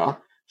still there.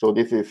 So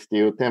this is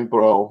still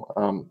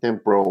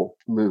temporal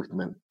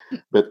movement.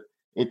 But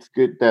it's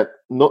good that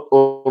not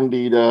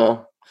only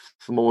the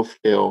small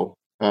scale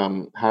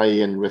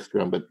high-end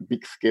restaurant, but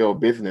big scale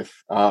business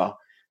are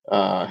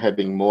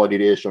having more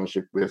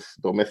relationship with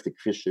domestic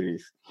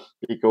fisheries,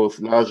 because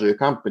larger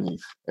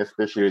companies,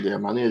 especially their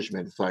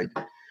management side,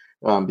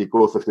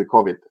 because of the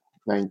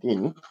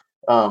COVID-19,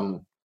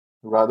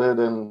 rather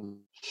than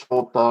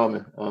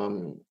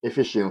short-term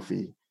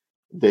efficiency,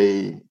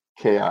 they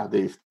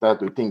start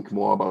to think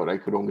more about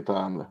like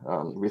long-term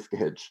risk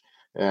hedge,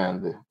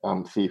 and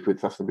seafood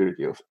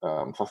sustainability of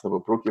sustainable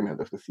procurement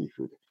of the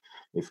seafood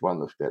is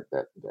one of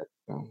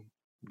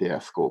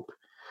their scope.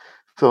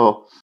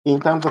 So in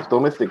terms of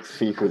domestic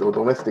seafood or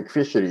domestic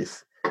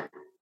fisheries,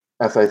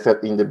 as I said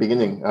in the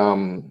beginning,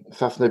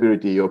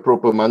 sustainability or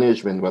proper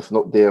management was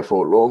not there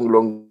for a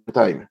long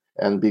time.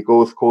 And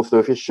because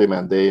coastal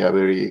fishermen, they are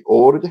very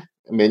old,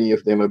 many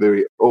of them are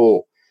very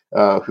old,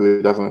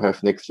 who doesn't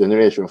have next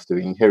generations to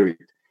inherit.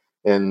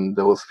 And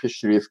those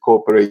fisheries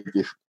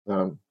cooperative,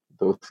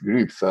 those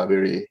groups are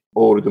very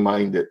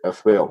old-minded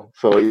as well.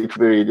 So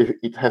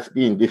it has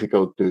been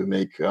difficult to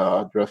make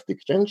a drastic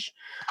change.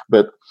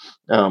 But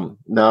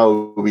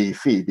now we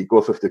see,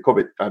 because of the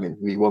COVID,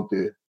 we want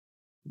to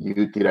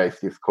utilize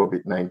this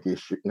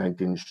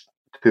COVID-19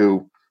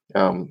 to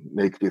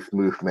make this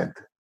movement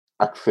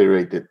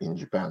accelerated in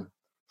Japan.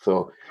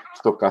 So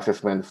stock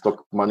assessment,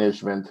 stock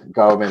management,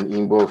 government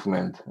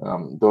involvement,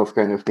 those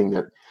kind of things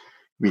that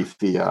we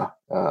see a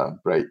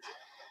bright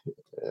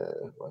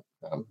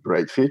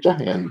future,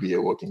 and we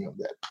are working on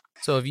that.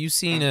 So have you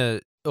seen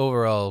a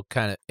overall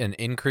kind of an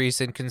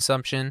increase in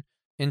consumption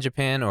in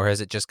Japan, or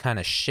has it just kind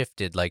of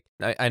shifted? Like,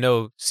 I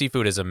know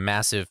seafood is a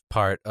massive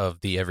part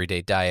of the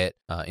everyday diet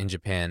in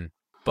Japan,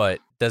 but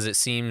does it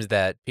seem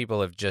that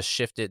people have just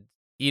shifted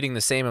eating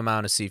the same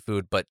amount of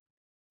seafood, but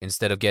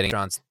instead of getting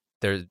restaurants,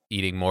 they're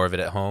eating more of it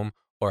at home?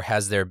 Or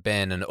has there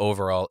been an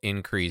overall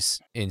increase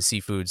in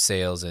seafood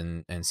sales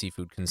and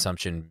seafood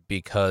consumption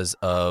because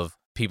of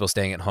people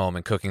staying at home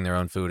and cooking their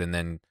own food and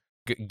then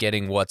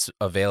getting what's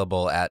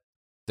available at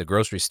the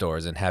grocery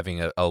stores and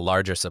having a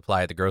larger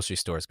supply at the grocery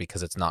stores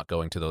because it's not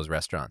going to those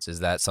restaurants?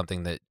 Is that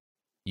something that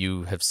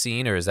you have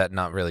seen, or is that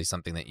not really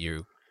something that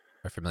you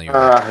are familiar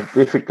with?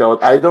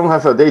 Difficult. I don't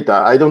have the data.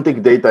 I don't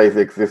think data is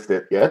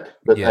existed yet,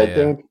 but I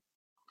think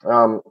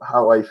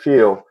how I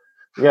feel,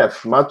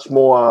 yes, much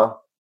more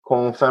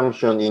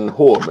consumption in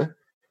home,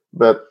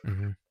 but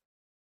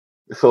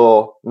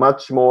so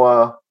much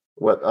more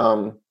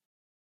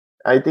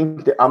I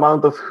think the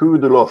amount of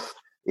food lost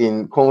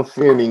in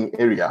consuming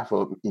area,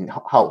 so in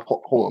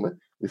home,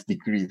 is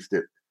decreased.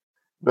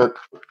 But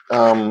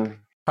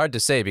hard to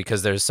say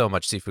because there's so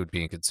much seafood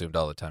being consumed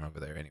all the time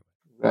over there anyway.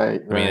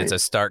 Right. I mean, it's a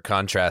stark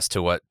contrast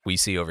to what we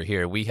see over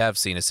here. We have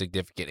seen a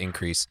significant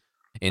increase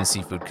in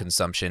seafood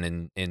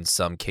consumption in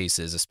some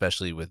cases,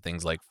 especially with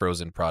things like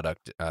frozen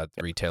product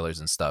retailers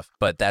and stuff.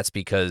 But that's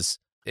because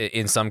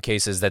in some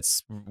cases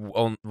that's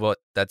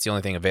the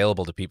only thing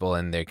available to people,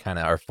 and they kind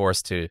of are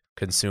forced to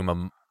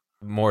consume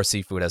more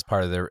seafood as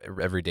part of their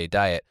everyday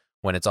diet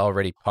when it's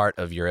already part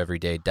of your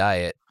everyday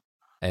diet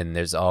and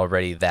there's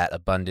already that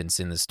abundance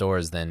in the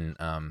stores. Then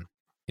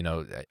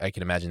I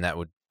can imagine that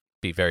would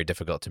be very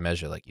difficult to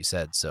measure, like you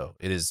said. So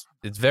it's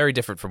very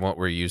different from what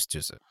we're used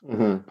to. So.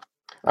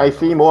 I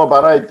see more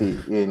variety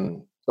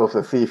of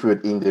the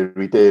seafood in the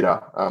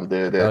retailer.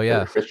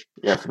 Fish.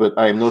 Yes, but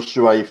I'm not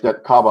sure if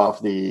that covers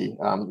the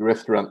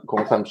restaurant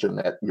consumption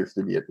that used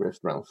to be at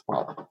restaurants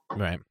part.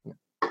 Right.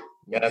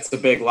 Yeah, that's a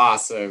big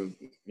loss. So,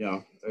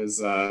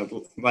 there's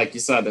like you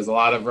said, there's a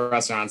lot of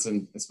restaurants,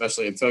 and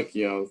especially in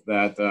Tokyo,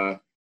 that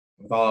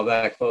with all of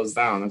that closed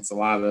down, it's a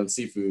lot of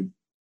seafood.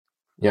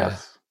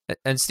 Yes.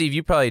 And Steve,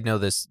 you probably know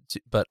this,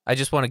 but I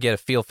just want to get a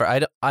feel for.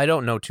 I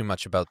don't know too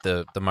much about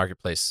the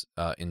marketplace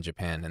in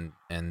Japan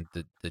and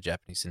the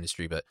Japanese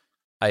industry, but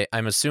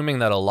I'm assuming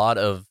that a lot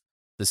of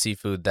the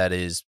seafood that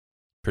is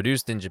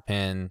produced in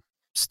Japan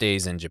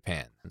stays in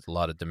Japan. There's a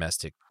lot of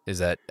domestic. Is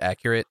that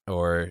accurate,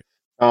 or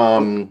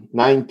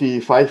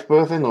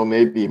 95% or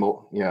maybe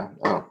more? Yeah,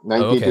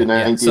 90 to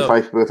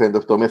 95%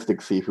 of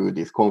domestic seafood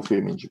is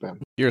consumed in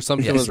Japan. Your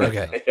assumption was right.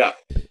 Okay. Yeah.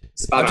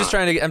 I'm just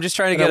trying to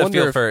get a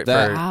feel for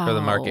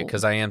the market,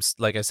 because I am,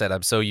 like I said,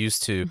 we're so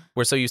used to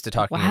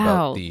talking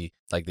about the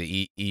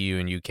EU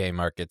and UK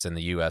markets and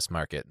the US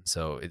market.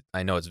 So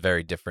I know it's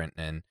very different,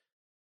 and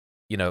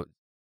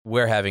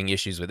we're having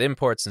issues with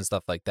imports and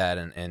stuff like that,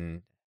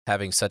 and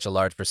having such a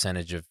large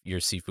percentage of your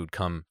seafood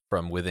come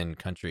from within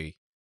country.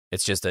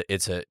 It's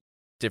a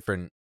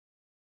different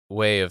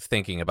way of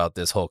thinking about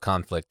this whole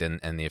conflict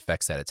and the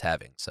effects that it's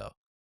having. So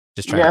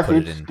just trying to put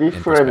it in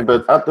different, in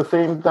but at the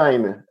same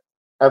time,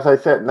 as I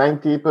said,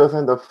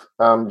 90% of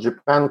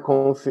Japan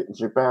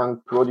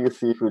produced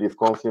seafood is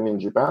consumed in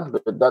Japan,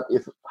 but that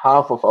is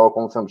half of our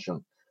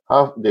consumption.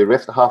 The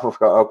rest half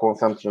of our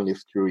consumption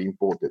is through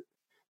imported.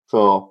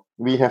 So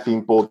we have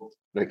import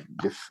like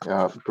this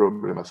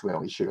problem as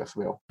well, issue as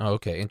well. Oh,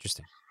 okay,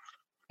 interesting.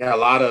 Yeah, a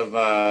lot of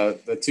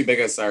the two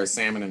biggest are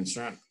salmon and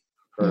shrimp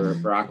for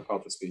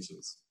aquaculture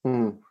species.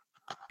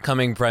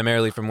 Coming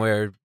primarily from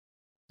where?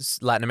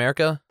 Latin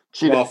America?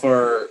 Chile. Well,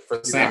 for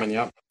salmon,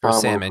 yep. For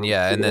salmon,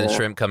 yeah. And then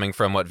shrimp coming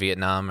from what,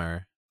 Vietnam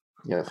or?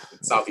 Yes.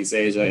 Southeast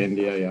Asia,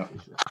 India,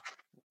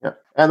 yeah.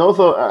 And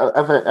also,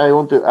 as I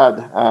want to add,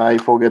 I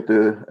forget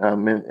to.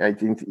 I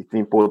think it's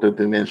important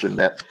to mention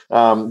that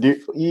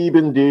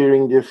even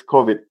during this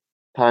COVID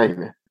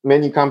time,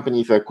 many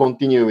companies are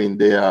continuing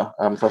their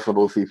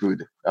sustainable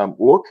seafood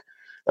work.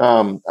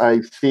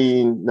 We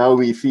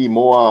see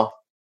more,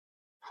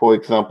 for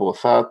example,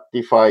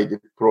 certified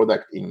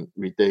product in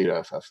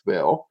retailers as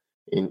well,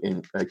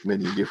 in like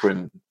many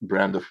different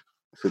brand of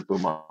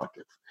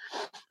supermarkets.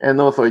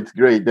 And also, it's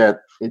great that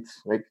it's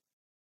like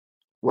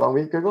 1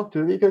 week ago,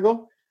 2 weeks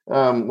ago,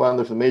 one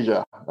of the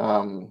major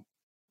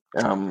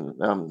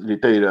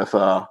retailers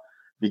are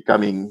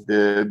becoming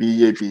the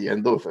BAP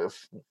endorsers.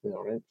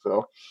 Right?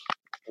 So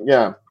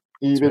yeah,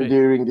 even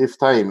during this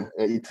time,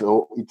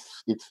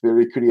 it's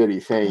very clearly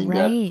saying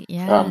Right,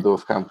 that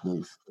those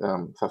companies,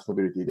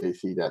 sustainability, they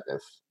see that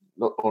as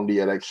not only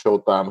a like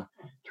short-term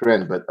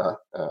trend, but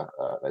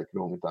like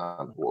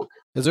long-term work.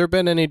 Has there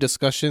been any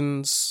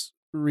discussions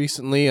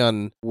recently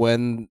on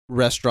when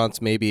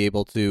restaurants may be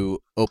able to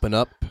open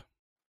up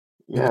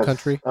in the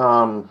country?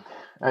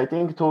 I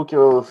think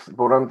Tokyo's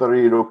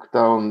voluntary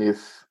lockdown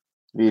is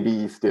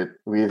released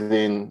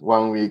within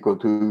 1 week or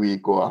 2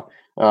 weeks, or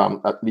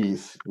at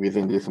least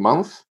within this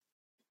month.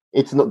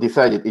 It's not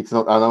decided, it's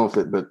not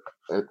announced, but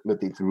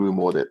it's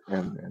rumored.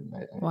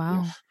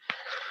 Wow. Yes.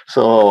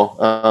 So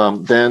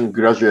then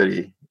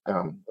gradually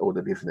all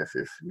the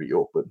businesses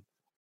reopen.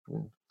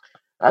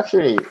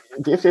 Actually,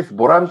 this is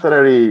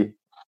voluntary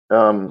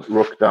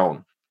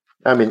lockdown.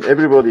 I mean,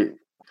 everybody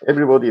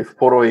is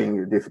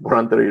following this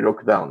voluntary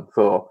lockdown.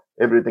 So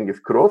everything is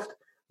closed,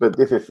 but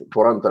this is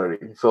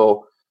voluntary.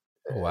 So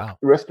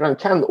restaurant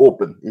can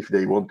open if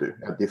they want to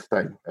at this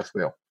time as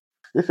well.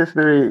 This is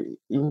very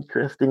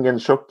interesting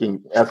and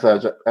shocking as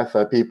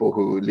a people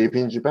who live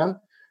in Japan.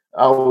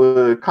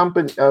 Our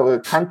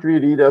country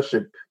leader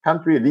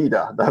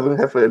doesn't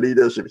have a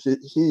leadership.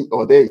 He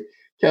or they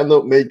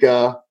cannot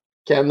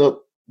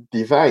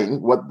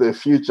design what the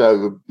future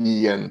will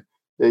be, and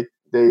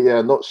they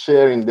are not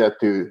sharing that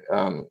to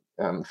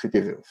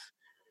citizens.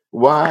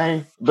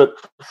 Why? But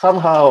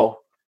somehow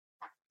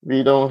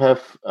we don't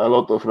have a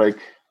lot of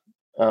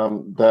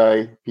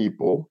die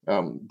people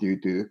due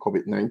to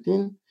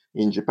COVID-19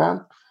 in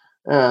Japan,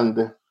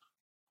 and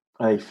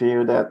I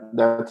feel that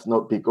that's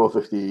not because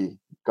of the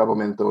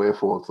governmental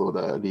efforts or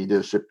the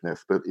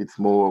leadershipness, but it's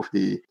more of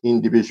the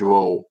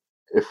individual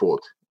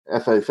effort.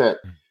 As I said,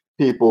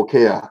 people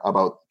care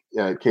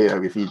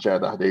with each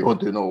other. They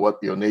want to know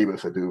what your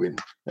neighbors are doing.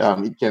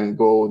 It can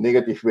go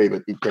negative way,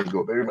 but it can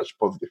go very much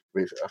positive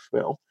ways as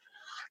well.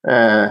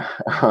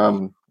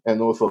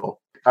 And also,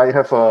 I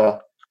have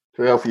a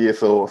 12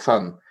 years old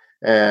son,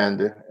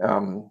 and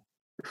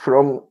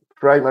from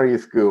primary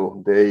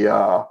school, they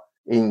are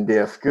in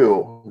their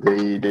school.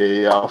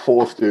 They are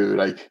forced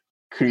to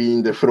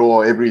clean the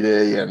floor every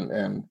day,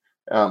 and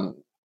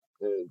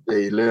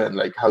they learn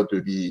how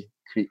to be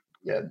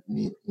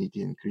neat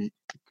and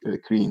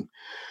clean.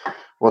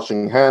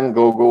 Washing hand,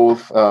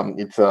 goggles.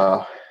 It's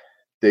a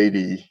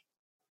daily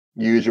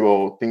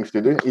usual things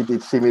to do.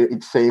 It's similar.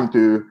 It's same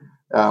to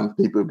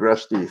people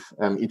brush teeth.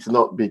 It's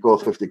not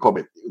because of the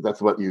COVID.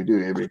 That's what you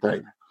do every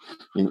time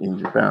in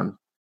Japan.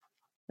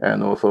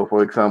 And also,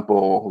 for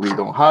example, we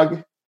don't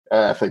hug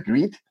as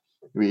agreed.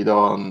 We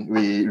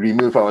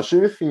remove our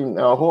shoes in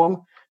our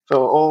home.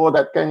 So all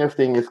that kind of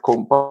thing is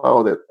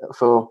compounded.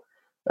 So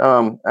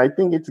I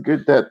think it's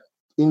good that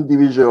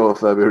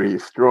individuals are very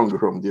strong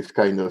from this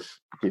kind of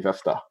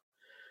disaster.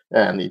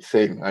 And it's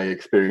same. I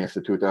experienced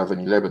the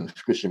 2011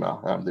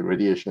 Fukushima, the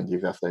radiation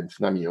disaster, and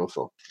tsunami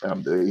also.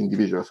 The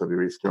individuals are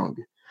very strong.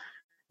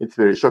 It's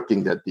very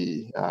shocking that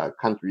the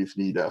country's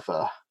leaders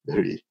are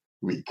very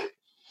weak.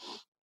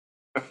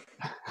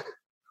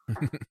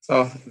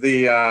 So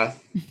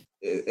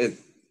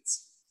it's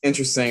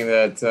interesting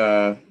that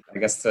I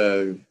guess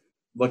to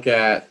look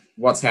at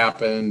what's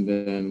happened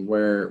and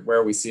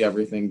where we see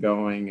everything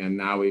going, and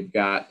now we've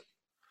got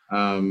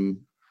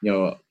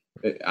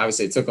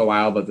obviously it took a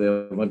while, but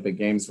the Olympic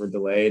Games were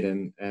delayed,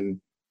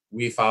 and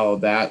we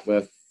followed that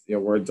with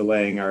we're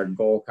delaying our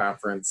goal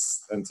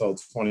conference until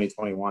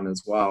 2021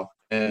 as well.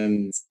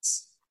 And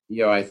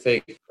I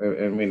think,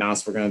 and we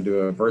announced we're going to do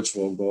a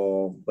virtual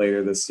goal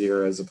later this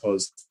year as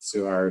opposed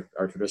to our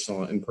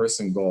traditional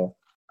in-person goal.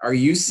 Are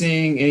you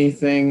seeing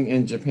anything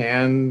in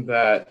Japan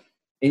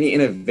any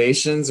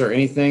innovations or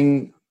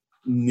anything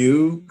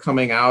new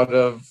coming out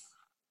of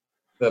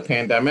the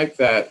pandemic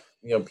that,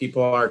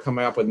 people are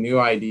coming up with new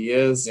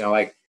ideas?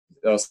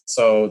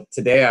 So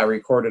today I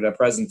recorded a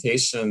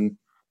presentation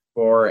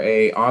for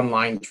a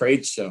online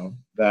trade show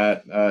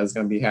that is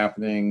going to be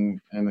happening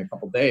in a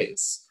couple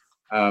days.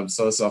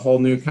 So it's a whole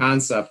new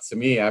concept to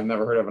me. I've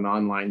never heard of an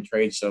online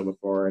trade show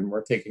before, and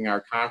we're taking our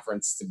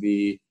conference to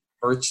be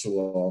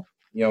virtual.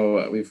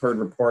 We've heard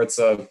reports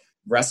of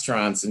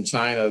restaurants in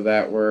China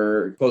that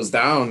were closed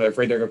down. They're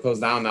afraid they're going to close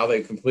down. Now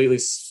they completely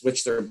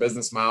switched their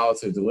business model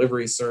to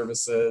delivery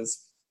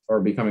services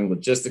or becoming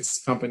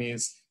logistics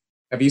companies.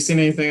 Have you seen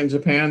anything in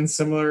Japan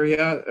similar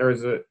yet, or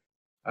is it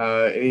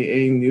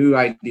any new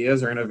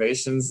ideas or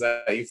innovations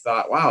that you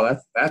thought, wow,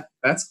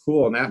 that's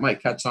cool, and that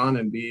might catch on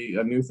and be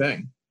a new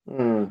thing?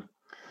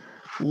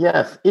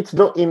 Yes, it's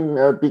not in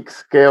a big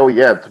scale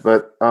yet,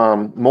 but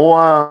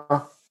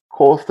more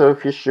coastal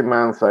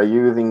fishermen are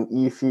using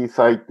EC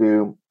site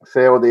to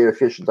sell their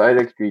fish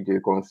directly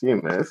to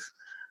consumers,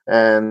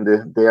 and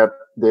they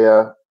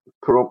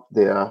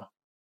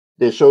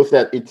shows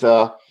that it's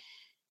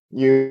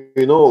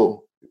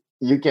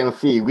you can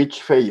see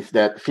which face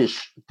this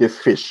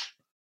fish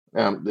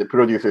the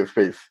producer's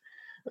face.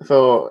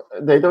 So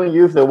they don't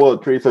use the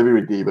word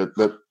traceability, but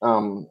the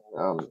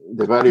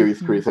value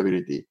is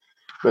traceability.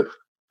 But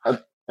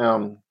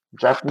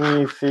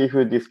Japanese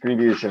seafood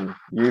distribution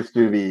used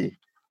to be,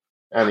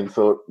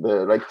 so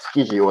like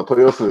Tsukiji or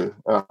Toyosu,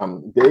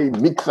 they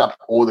mix up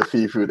all the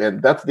seafood,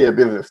 and that's their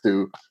business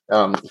to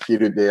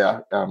fill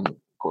their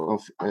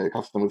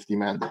customers'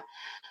 demand.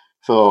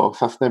 So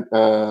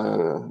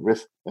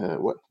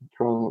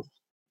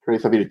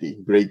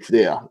traceability breaks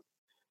there.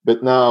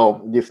 But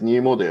now this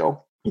new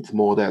model, it's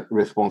more that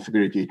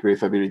responsibility,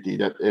 traceability,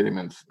 that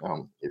elements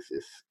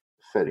is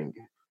selling.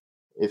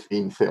 It's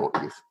being sold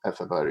as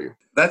a value.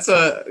 That's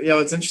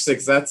it's interesting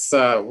because that's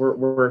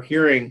we're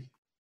hearing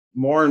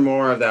more and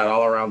more of that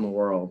all around the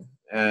world,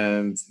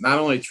 and not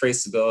only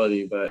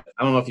traceability, but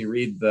I don't know if you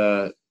read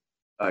the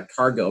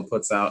Cargill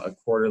puts out a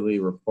quarterly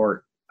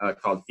report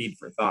called Feed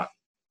for Thought,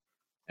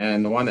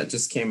 and the one that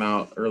just came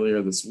out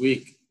earlier this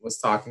week was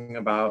talking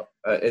about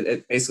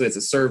basically it's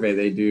a survey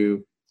they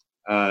do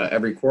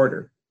every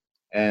quarter,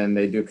 and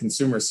they do a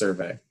consumer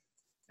survey.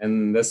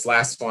 And this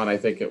last one, I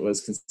think it was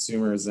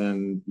consumers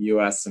in the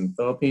U.S. and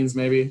Philippines,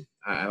 maybe.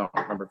 I don't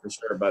remember for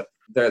sure. But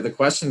the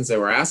questions they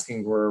were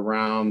asking were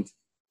around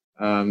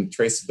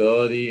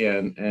traceability,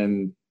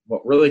 and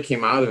what really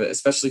came out of it,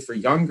 especially for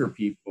younger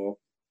people,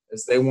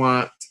 is they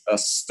want a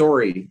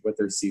story with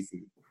their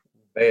seafood.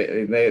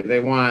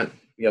 They want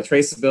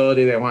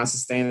traceability, they want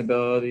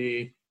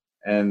sustainability,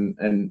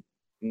 and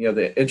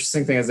the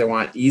interesting thing is they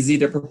want easy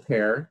to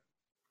prepare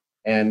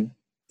and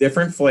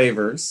different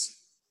flavors,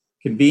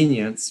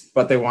 convenience,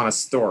 but they want a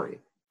story.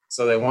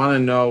 So they want to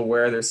know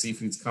where their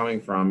seafood's coming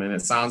from. And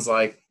it sounds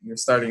like you're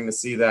starting to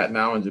see that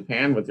now in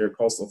Japan with your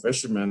coastal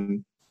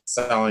fishermen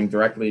selling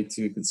directly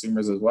to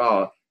consumers as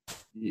well.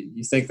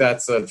 You think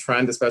that's a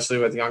trend, especially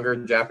with younger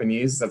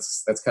Japanese,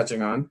 that's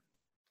catching on?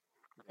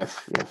 Yes.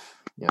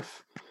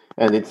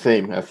 And it's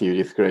same as you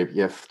described,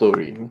 yes,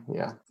 story.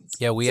 Yeah.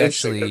 Yeah,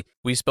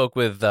 we spoke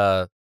with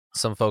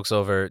some folks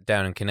over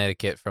down in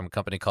Connecticut from a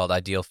company called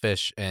Ideal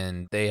Fish,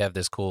 and they have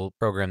this cool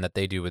program that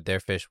they do with their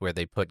fish where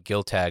they put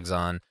gill tags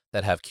on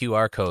that have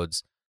QR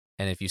codes,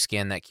 and if you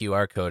scan that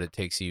QR code, it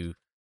takes you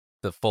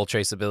the full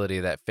traceability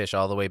of that fish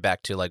all the way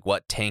back to like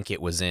what tank it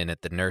was in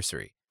at the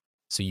nursery.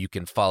 So you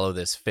can follow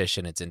this fish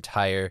in its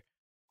entire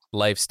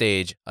life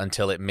stage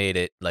until it made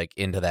it like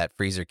into that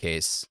freezer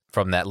case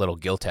from that little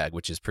gill tag,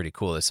 which is pretty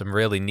cool. There's some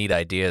really neat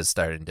ideas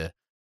starting to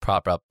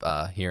prop up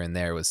here and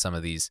there with some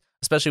of these,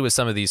 especially with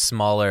some of these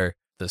smaller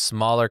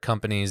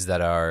companies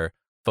that are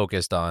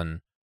focused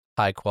on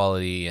high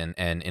quality and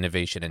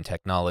innovation and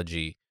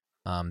technology.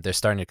 They're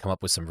starting to come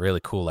up with some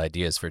really cool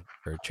ideas for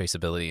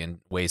traceability and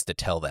ways to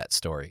tell that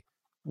story.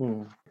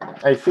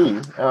 I see.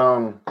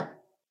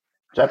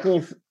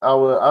 Japanese,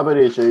 our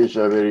average age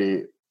are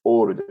very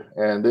old,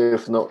 and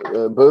there's no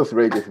birth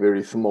rate is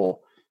very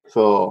small.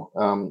 So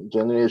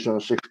generation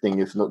shifting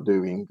is not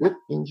doing good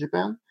in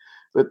Japan.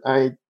 But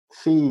I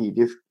see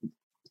this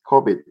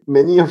COVID,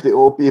 many of the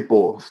old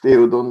people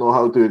still don't know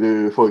how to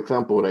do, for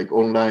example, like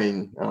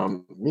online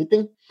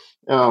meeting.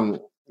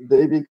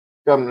 They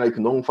become like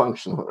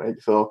non-functional,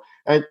 right? So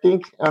I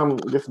think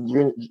this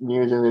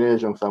new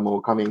generations are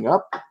more coming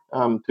up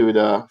to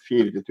the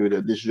field, to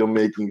the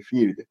decision-making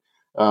field,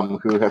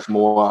 who has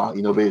more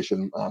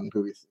innovation,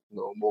 who is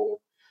more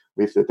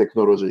with the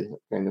technology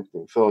kind of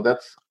thing. So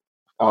that's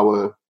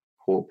our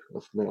hope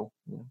as well.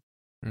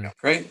 Yeah.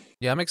 Great.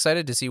 Yeah, I'm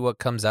excited to see what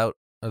comes out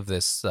of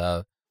this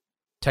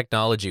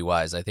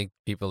technology-wise. I think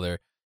people are,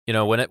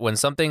 when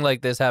something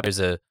like this happens,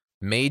 there's a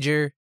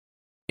major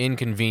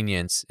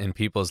inconvenience in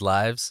people's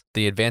lives.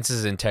 The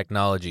advances in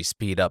technology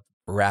speed up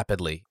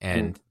rapidly,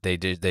 and they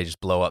just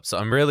blow up. So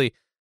I'm really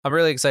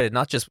excited,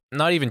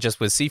 not even just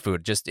with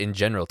seafood, just in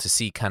general, to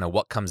see kind of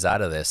what comes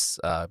out of this,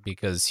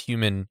 because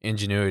human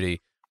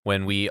ingenuity,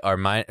 when we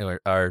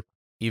are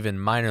even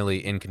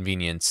minorly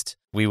inconvenienced,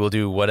 we will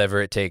do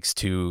whatever it takes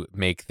to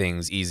make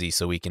things easy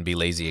so we can be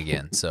lazy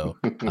again. So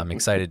I'm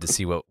excited to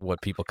see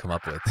what people come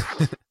up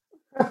with.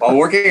 Well,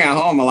 working at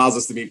home allows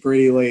us to be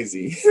pretty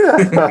lazy.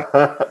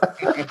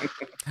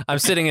 I'm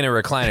sitting in a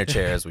recliner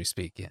chair as we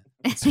speak. Yeah,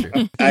 that's true.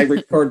 I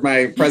recorded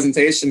my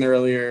presentation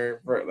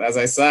earlier, as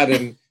I said,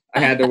 and I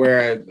had to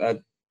wear a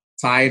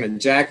tie and a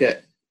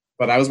jacket,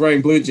 but I was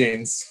wearing blue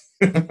jeans.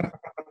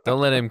 Don't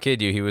let him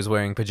kid you. He was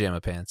wearing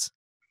pajama pants.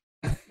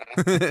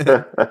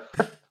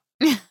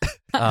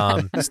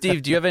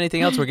 Steve, do you have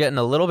anything else? We're getting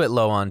a little bit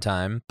low on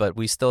time, but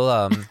we still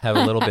have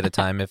a little bit of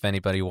time if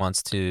anybody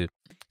wants to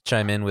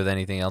chime in with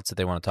anything else that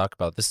they want to talk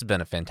about. This has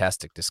been a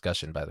fantastic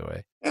discussion, by the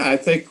way. Yeah, I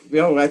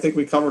think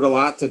we covered a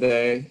lot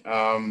today,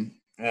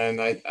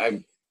 and I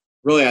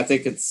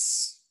think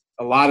it's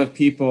a lot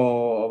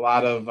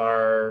of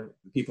our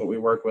people we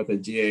work with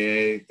at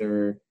GAA.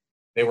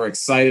 They were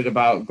excited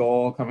about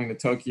Goal coming to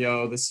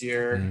Tokyo this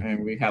year,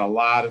 and we had a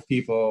lot of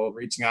people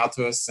reaching out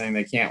to us saying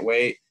they can't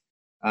wait.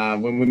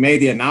 When we made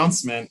the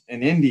announcement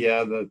in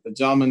India, the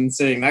gentleman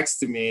sitting next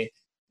to me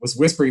was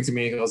whispering to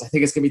me, he goes, "I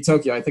think it's going to be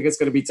Tokyo. I think it's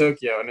going to be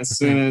Tokyo." And as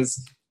soon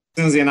as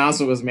the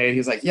announcement was made, he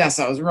was like, "Yes,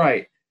 I was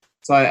right."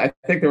 So I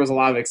think there was a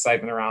lot of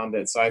excitement around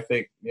it. So I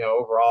think,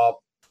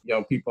 overall,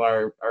 people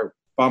are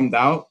bummed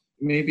out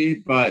maybe,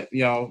 but,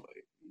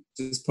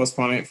 just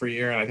postponing it for a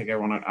year. And I think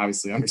everyone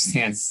obviously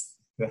understands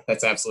that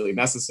that's absolutely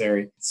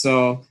necessary.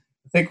 So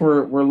I think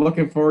we're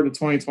looking forward to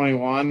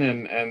 2021.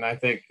 And I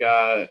think,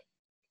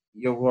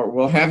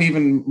 we'll have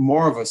even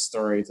more of a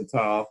story to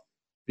tell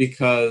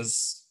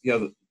because,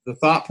 the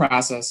thought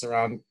process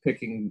around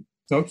picking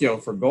Tokyo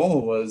for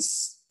Goal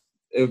was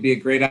it would be a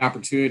great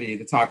opportunity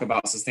to talk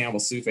about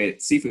sustainable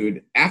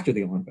seafood after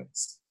the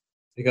Olympics,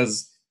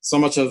 because so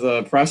much of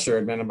the pressure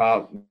had been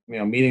about,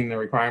 meeting the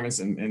requirements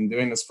and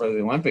doing this for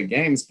the Olympic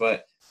Games,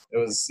 but it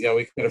was,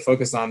 we could have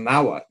focused on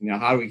now what,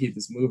 how do we keep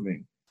this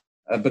moving?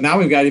 But now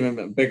we've got even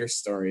a bigger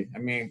story. I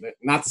mean,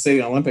 not to say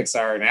the Olympics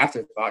are an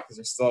afterthought, because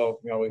they're still,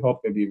 we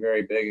hope they'll be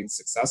very big and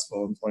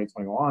successful in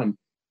 2021.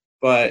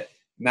 But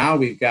now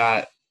we've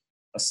got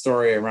a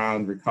story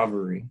around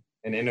recovery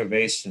and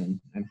innovation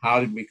and how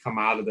did we come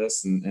out of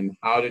this and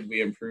how did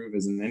we improve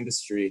as an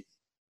industry.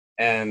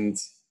 And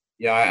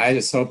I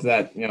just hope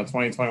that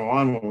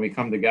 2021, when we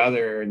come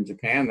together in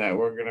Japan, that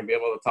we're going to be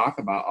able to talk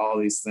about all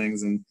these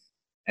things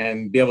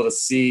and be able to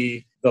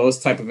see those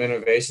type of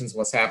innovations,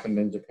 what's happened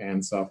in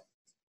Japan. So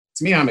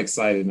to me, I'm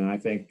excited, and I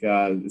think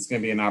it's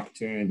going to be an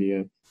opportunity.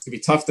 It's going to be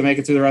tough to make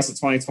it through the rest of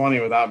 2020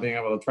 without being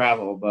able to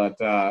travel,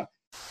 but I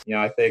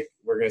think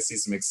we're going to see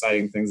some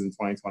exciting things in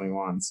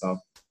 2021. So,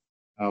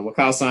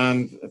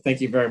 Wakao-san,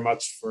 thank you very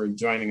much for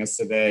joining us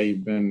today.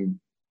 You've been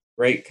a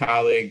great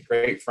colleague,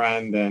 great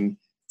friend, and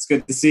it's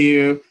good to see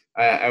you.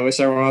 I wish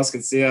everyone else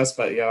could see us,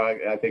 but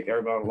I think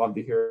everyone would love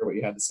to hear what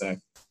you had to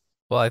say.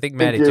 Well, I think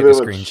Maddie took a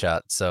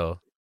screenshot, so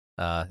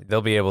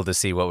they'll be able to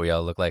see what we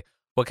all look like.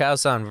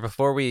 Wakao-san,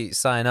 before we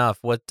sign off,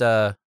 what's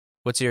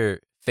your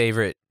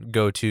favorite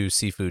go-to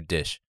seafood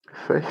dish?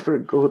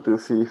 Favorite go-to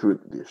seafood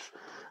dish?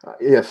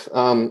 Yes,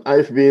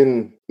 I've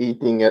been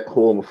eating at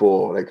home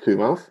for like 2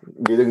 months.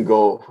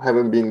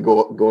 Haven't been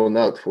going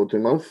out for 2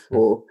 months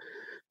for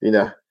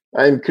dinner.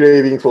 I'm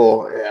craving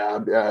for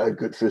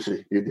good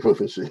sushi, beautiful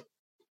sushi.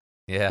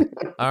 Yeah,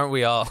 aren't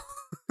we all?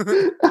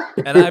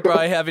 And I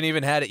probably haven't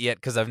even had it yet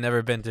because I've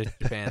never been to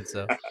Japan.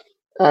 So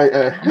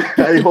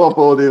I hope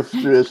all this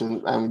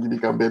situation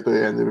become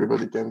better and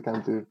everybody can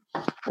come to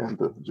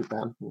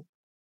Japan.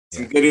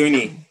 Some good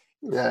uni.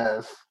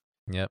 Yes.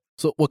 Yep.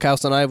 So,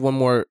 Wakao-san, I have one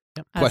more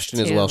question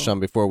as well, Sean,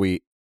 before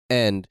we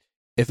end.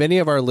 If any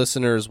of our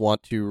listeners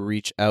want to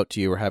reach out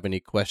to you or have any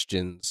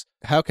questions,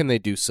 how can they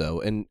do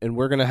so? And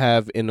we're going to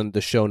have in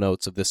the show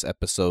notes of this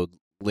episode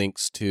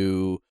links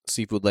to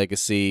Seafood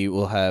Legacy.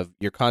 We'll have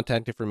your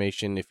contact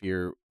information if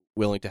you're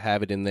willing to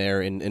have it in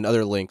there, and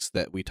other links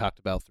that we talked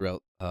about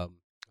throughout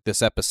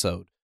this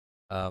episode.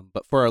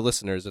 But for our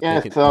listeners, if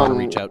they could want to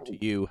reach out to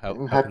you,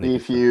 I'm happy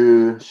if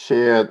you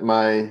shared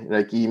my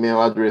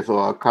email address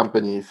or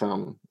company's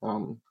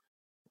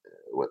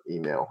what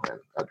email and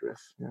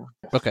address. Yeah.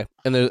 Okay,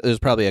 and there's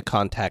probably a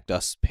contact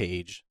us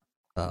page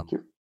site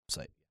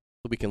so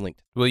we can link.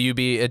 Will you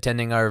be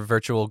attending our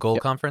virtual Goal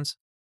conference?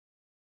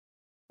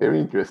 Very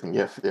interesting.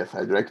 Yes,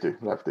 I'd like to.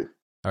 Love to.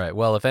 All right.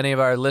 Well, if any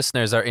of our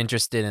listeners are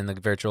interested in the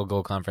virtual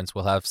Goal conference,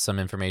 we'll have some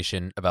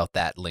information about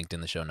that linked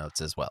in the show notes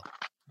as well.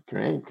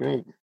 Great.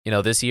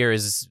 This year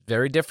is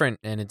very different,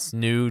 and it's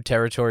new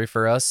territory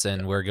for us,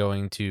 and we're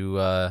going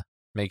to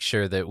make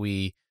sure that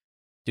we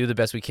do the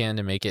best we can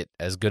to make it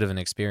as good of an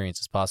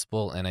experience as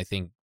possible. And I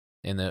think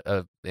in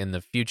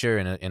the future,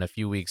 in a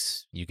few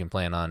weeks, you can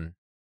plan on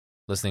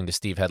listening to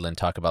Steve Hedlund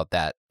talk about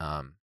that,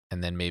 and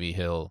then maybe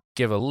he'll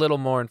give a little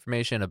more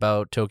information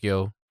about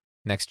Tokyo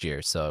next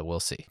year. So we'll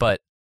see. But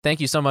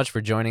thank you so much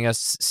for joining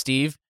us,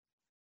 Steve.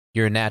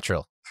 You're a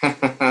natural.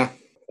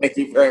 Thank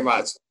you very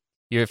much.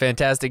 You're a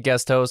fantastic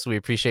guest host. We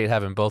appreciate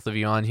having both of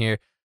you on here.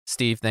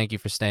 Steve, thank you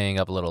for staying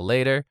up a little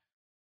later.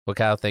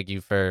 Wakao, thank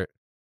you for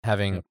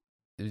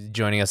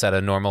joining us at a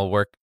normal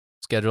work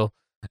schedule.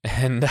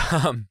 And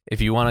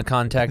if you want to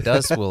contact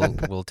us,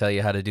 we'll tell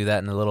you how to do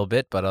that in a little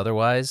bit. But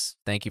otherwise,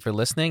 thank you for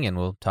listening, and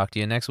we'll talk to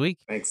you next week.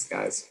 Thanks,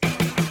 guys.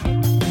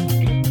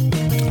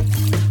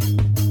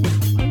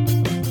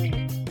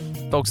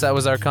 Folks, that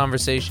was our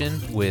conversation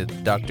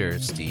with Dr.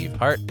 Steve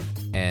Hart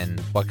and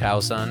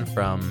Wakao-san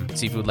from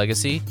Seafood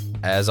Legacy.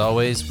 As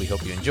always, we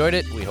hope you enjoyed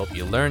it. We hope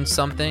you learned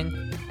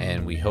something,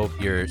 and we hope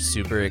you're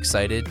super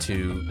excited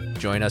to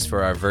join us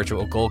for our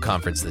virtual Goal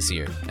conference this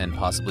year, and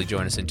possibly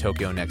join us in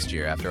Tokyo next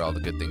year after all the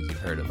good things you've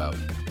heard about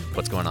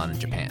what's going on in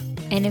Japan.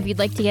 And if you'd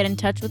like to get in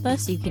touch with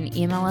us, you can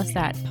email us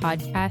at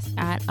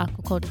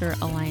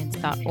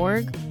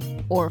podcast@aquaculturealliance.org,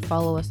 or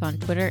follow us on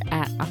Twitter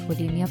at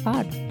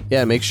AquademiaPod.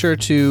 Yeah, make sure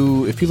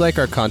to, if you like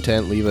our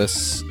content, leave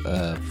us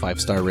a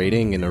 5-star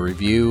rating and a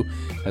review.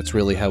 That's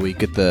really how we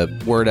get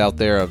the word out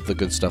there of the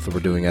good stuff that we're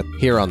doing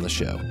here on the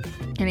show.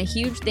 And a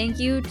huge thank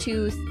you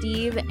to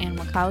Steve and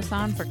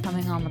Wakao-san for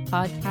coming on the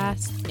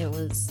podcast. It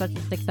was such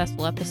a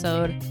successful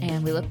episode,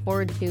 and we look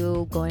forward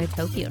to going to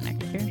Tokyo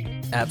next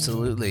year.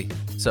 Absolutely.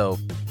 So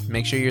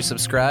make sure you're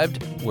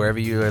subscribed wherever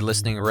you are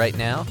listening right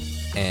now,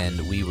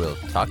 and we will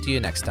talk to you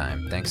next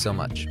time. Thanks so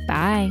much.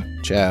 Bye.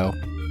 Ciao.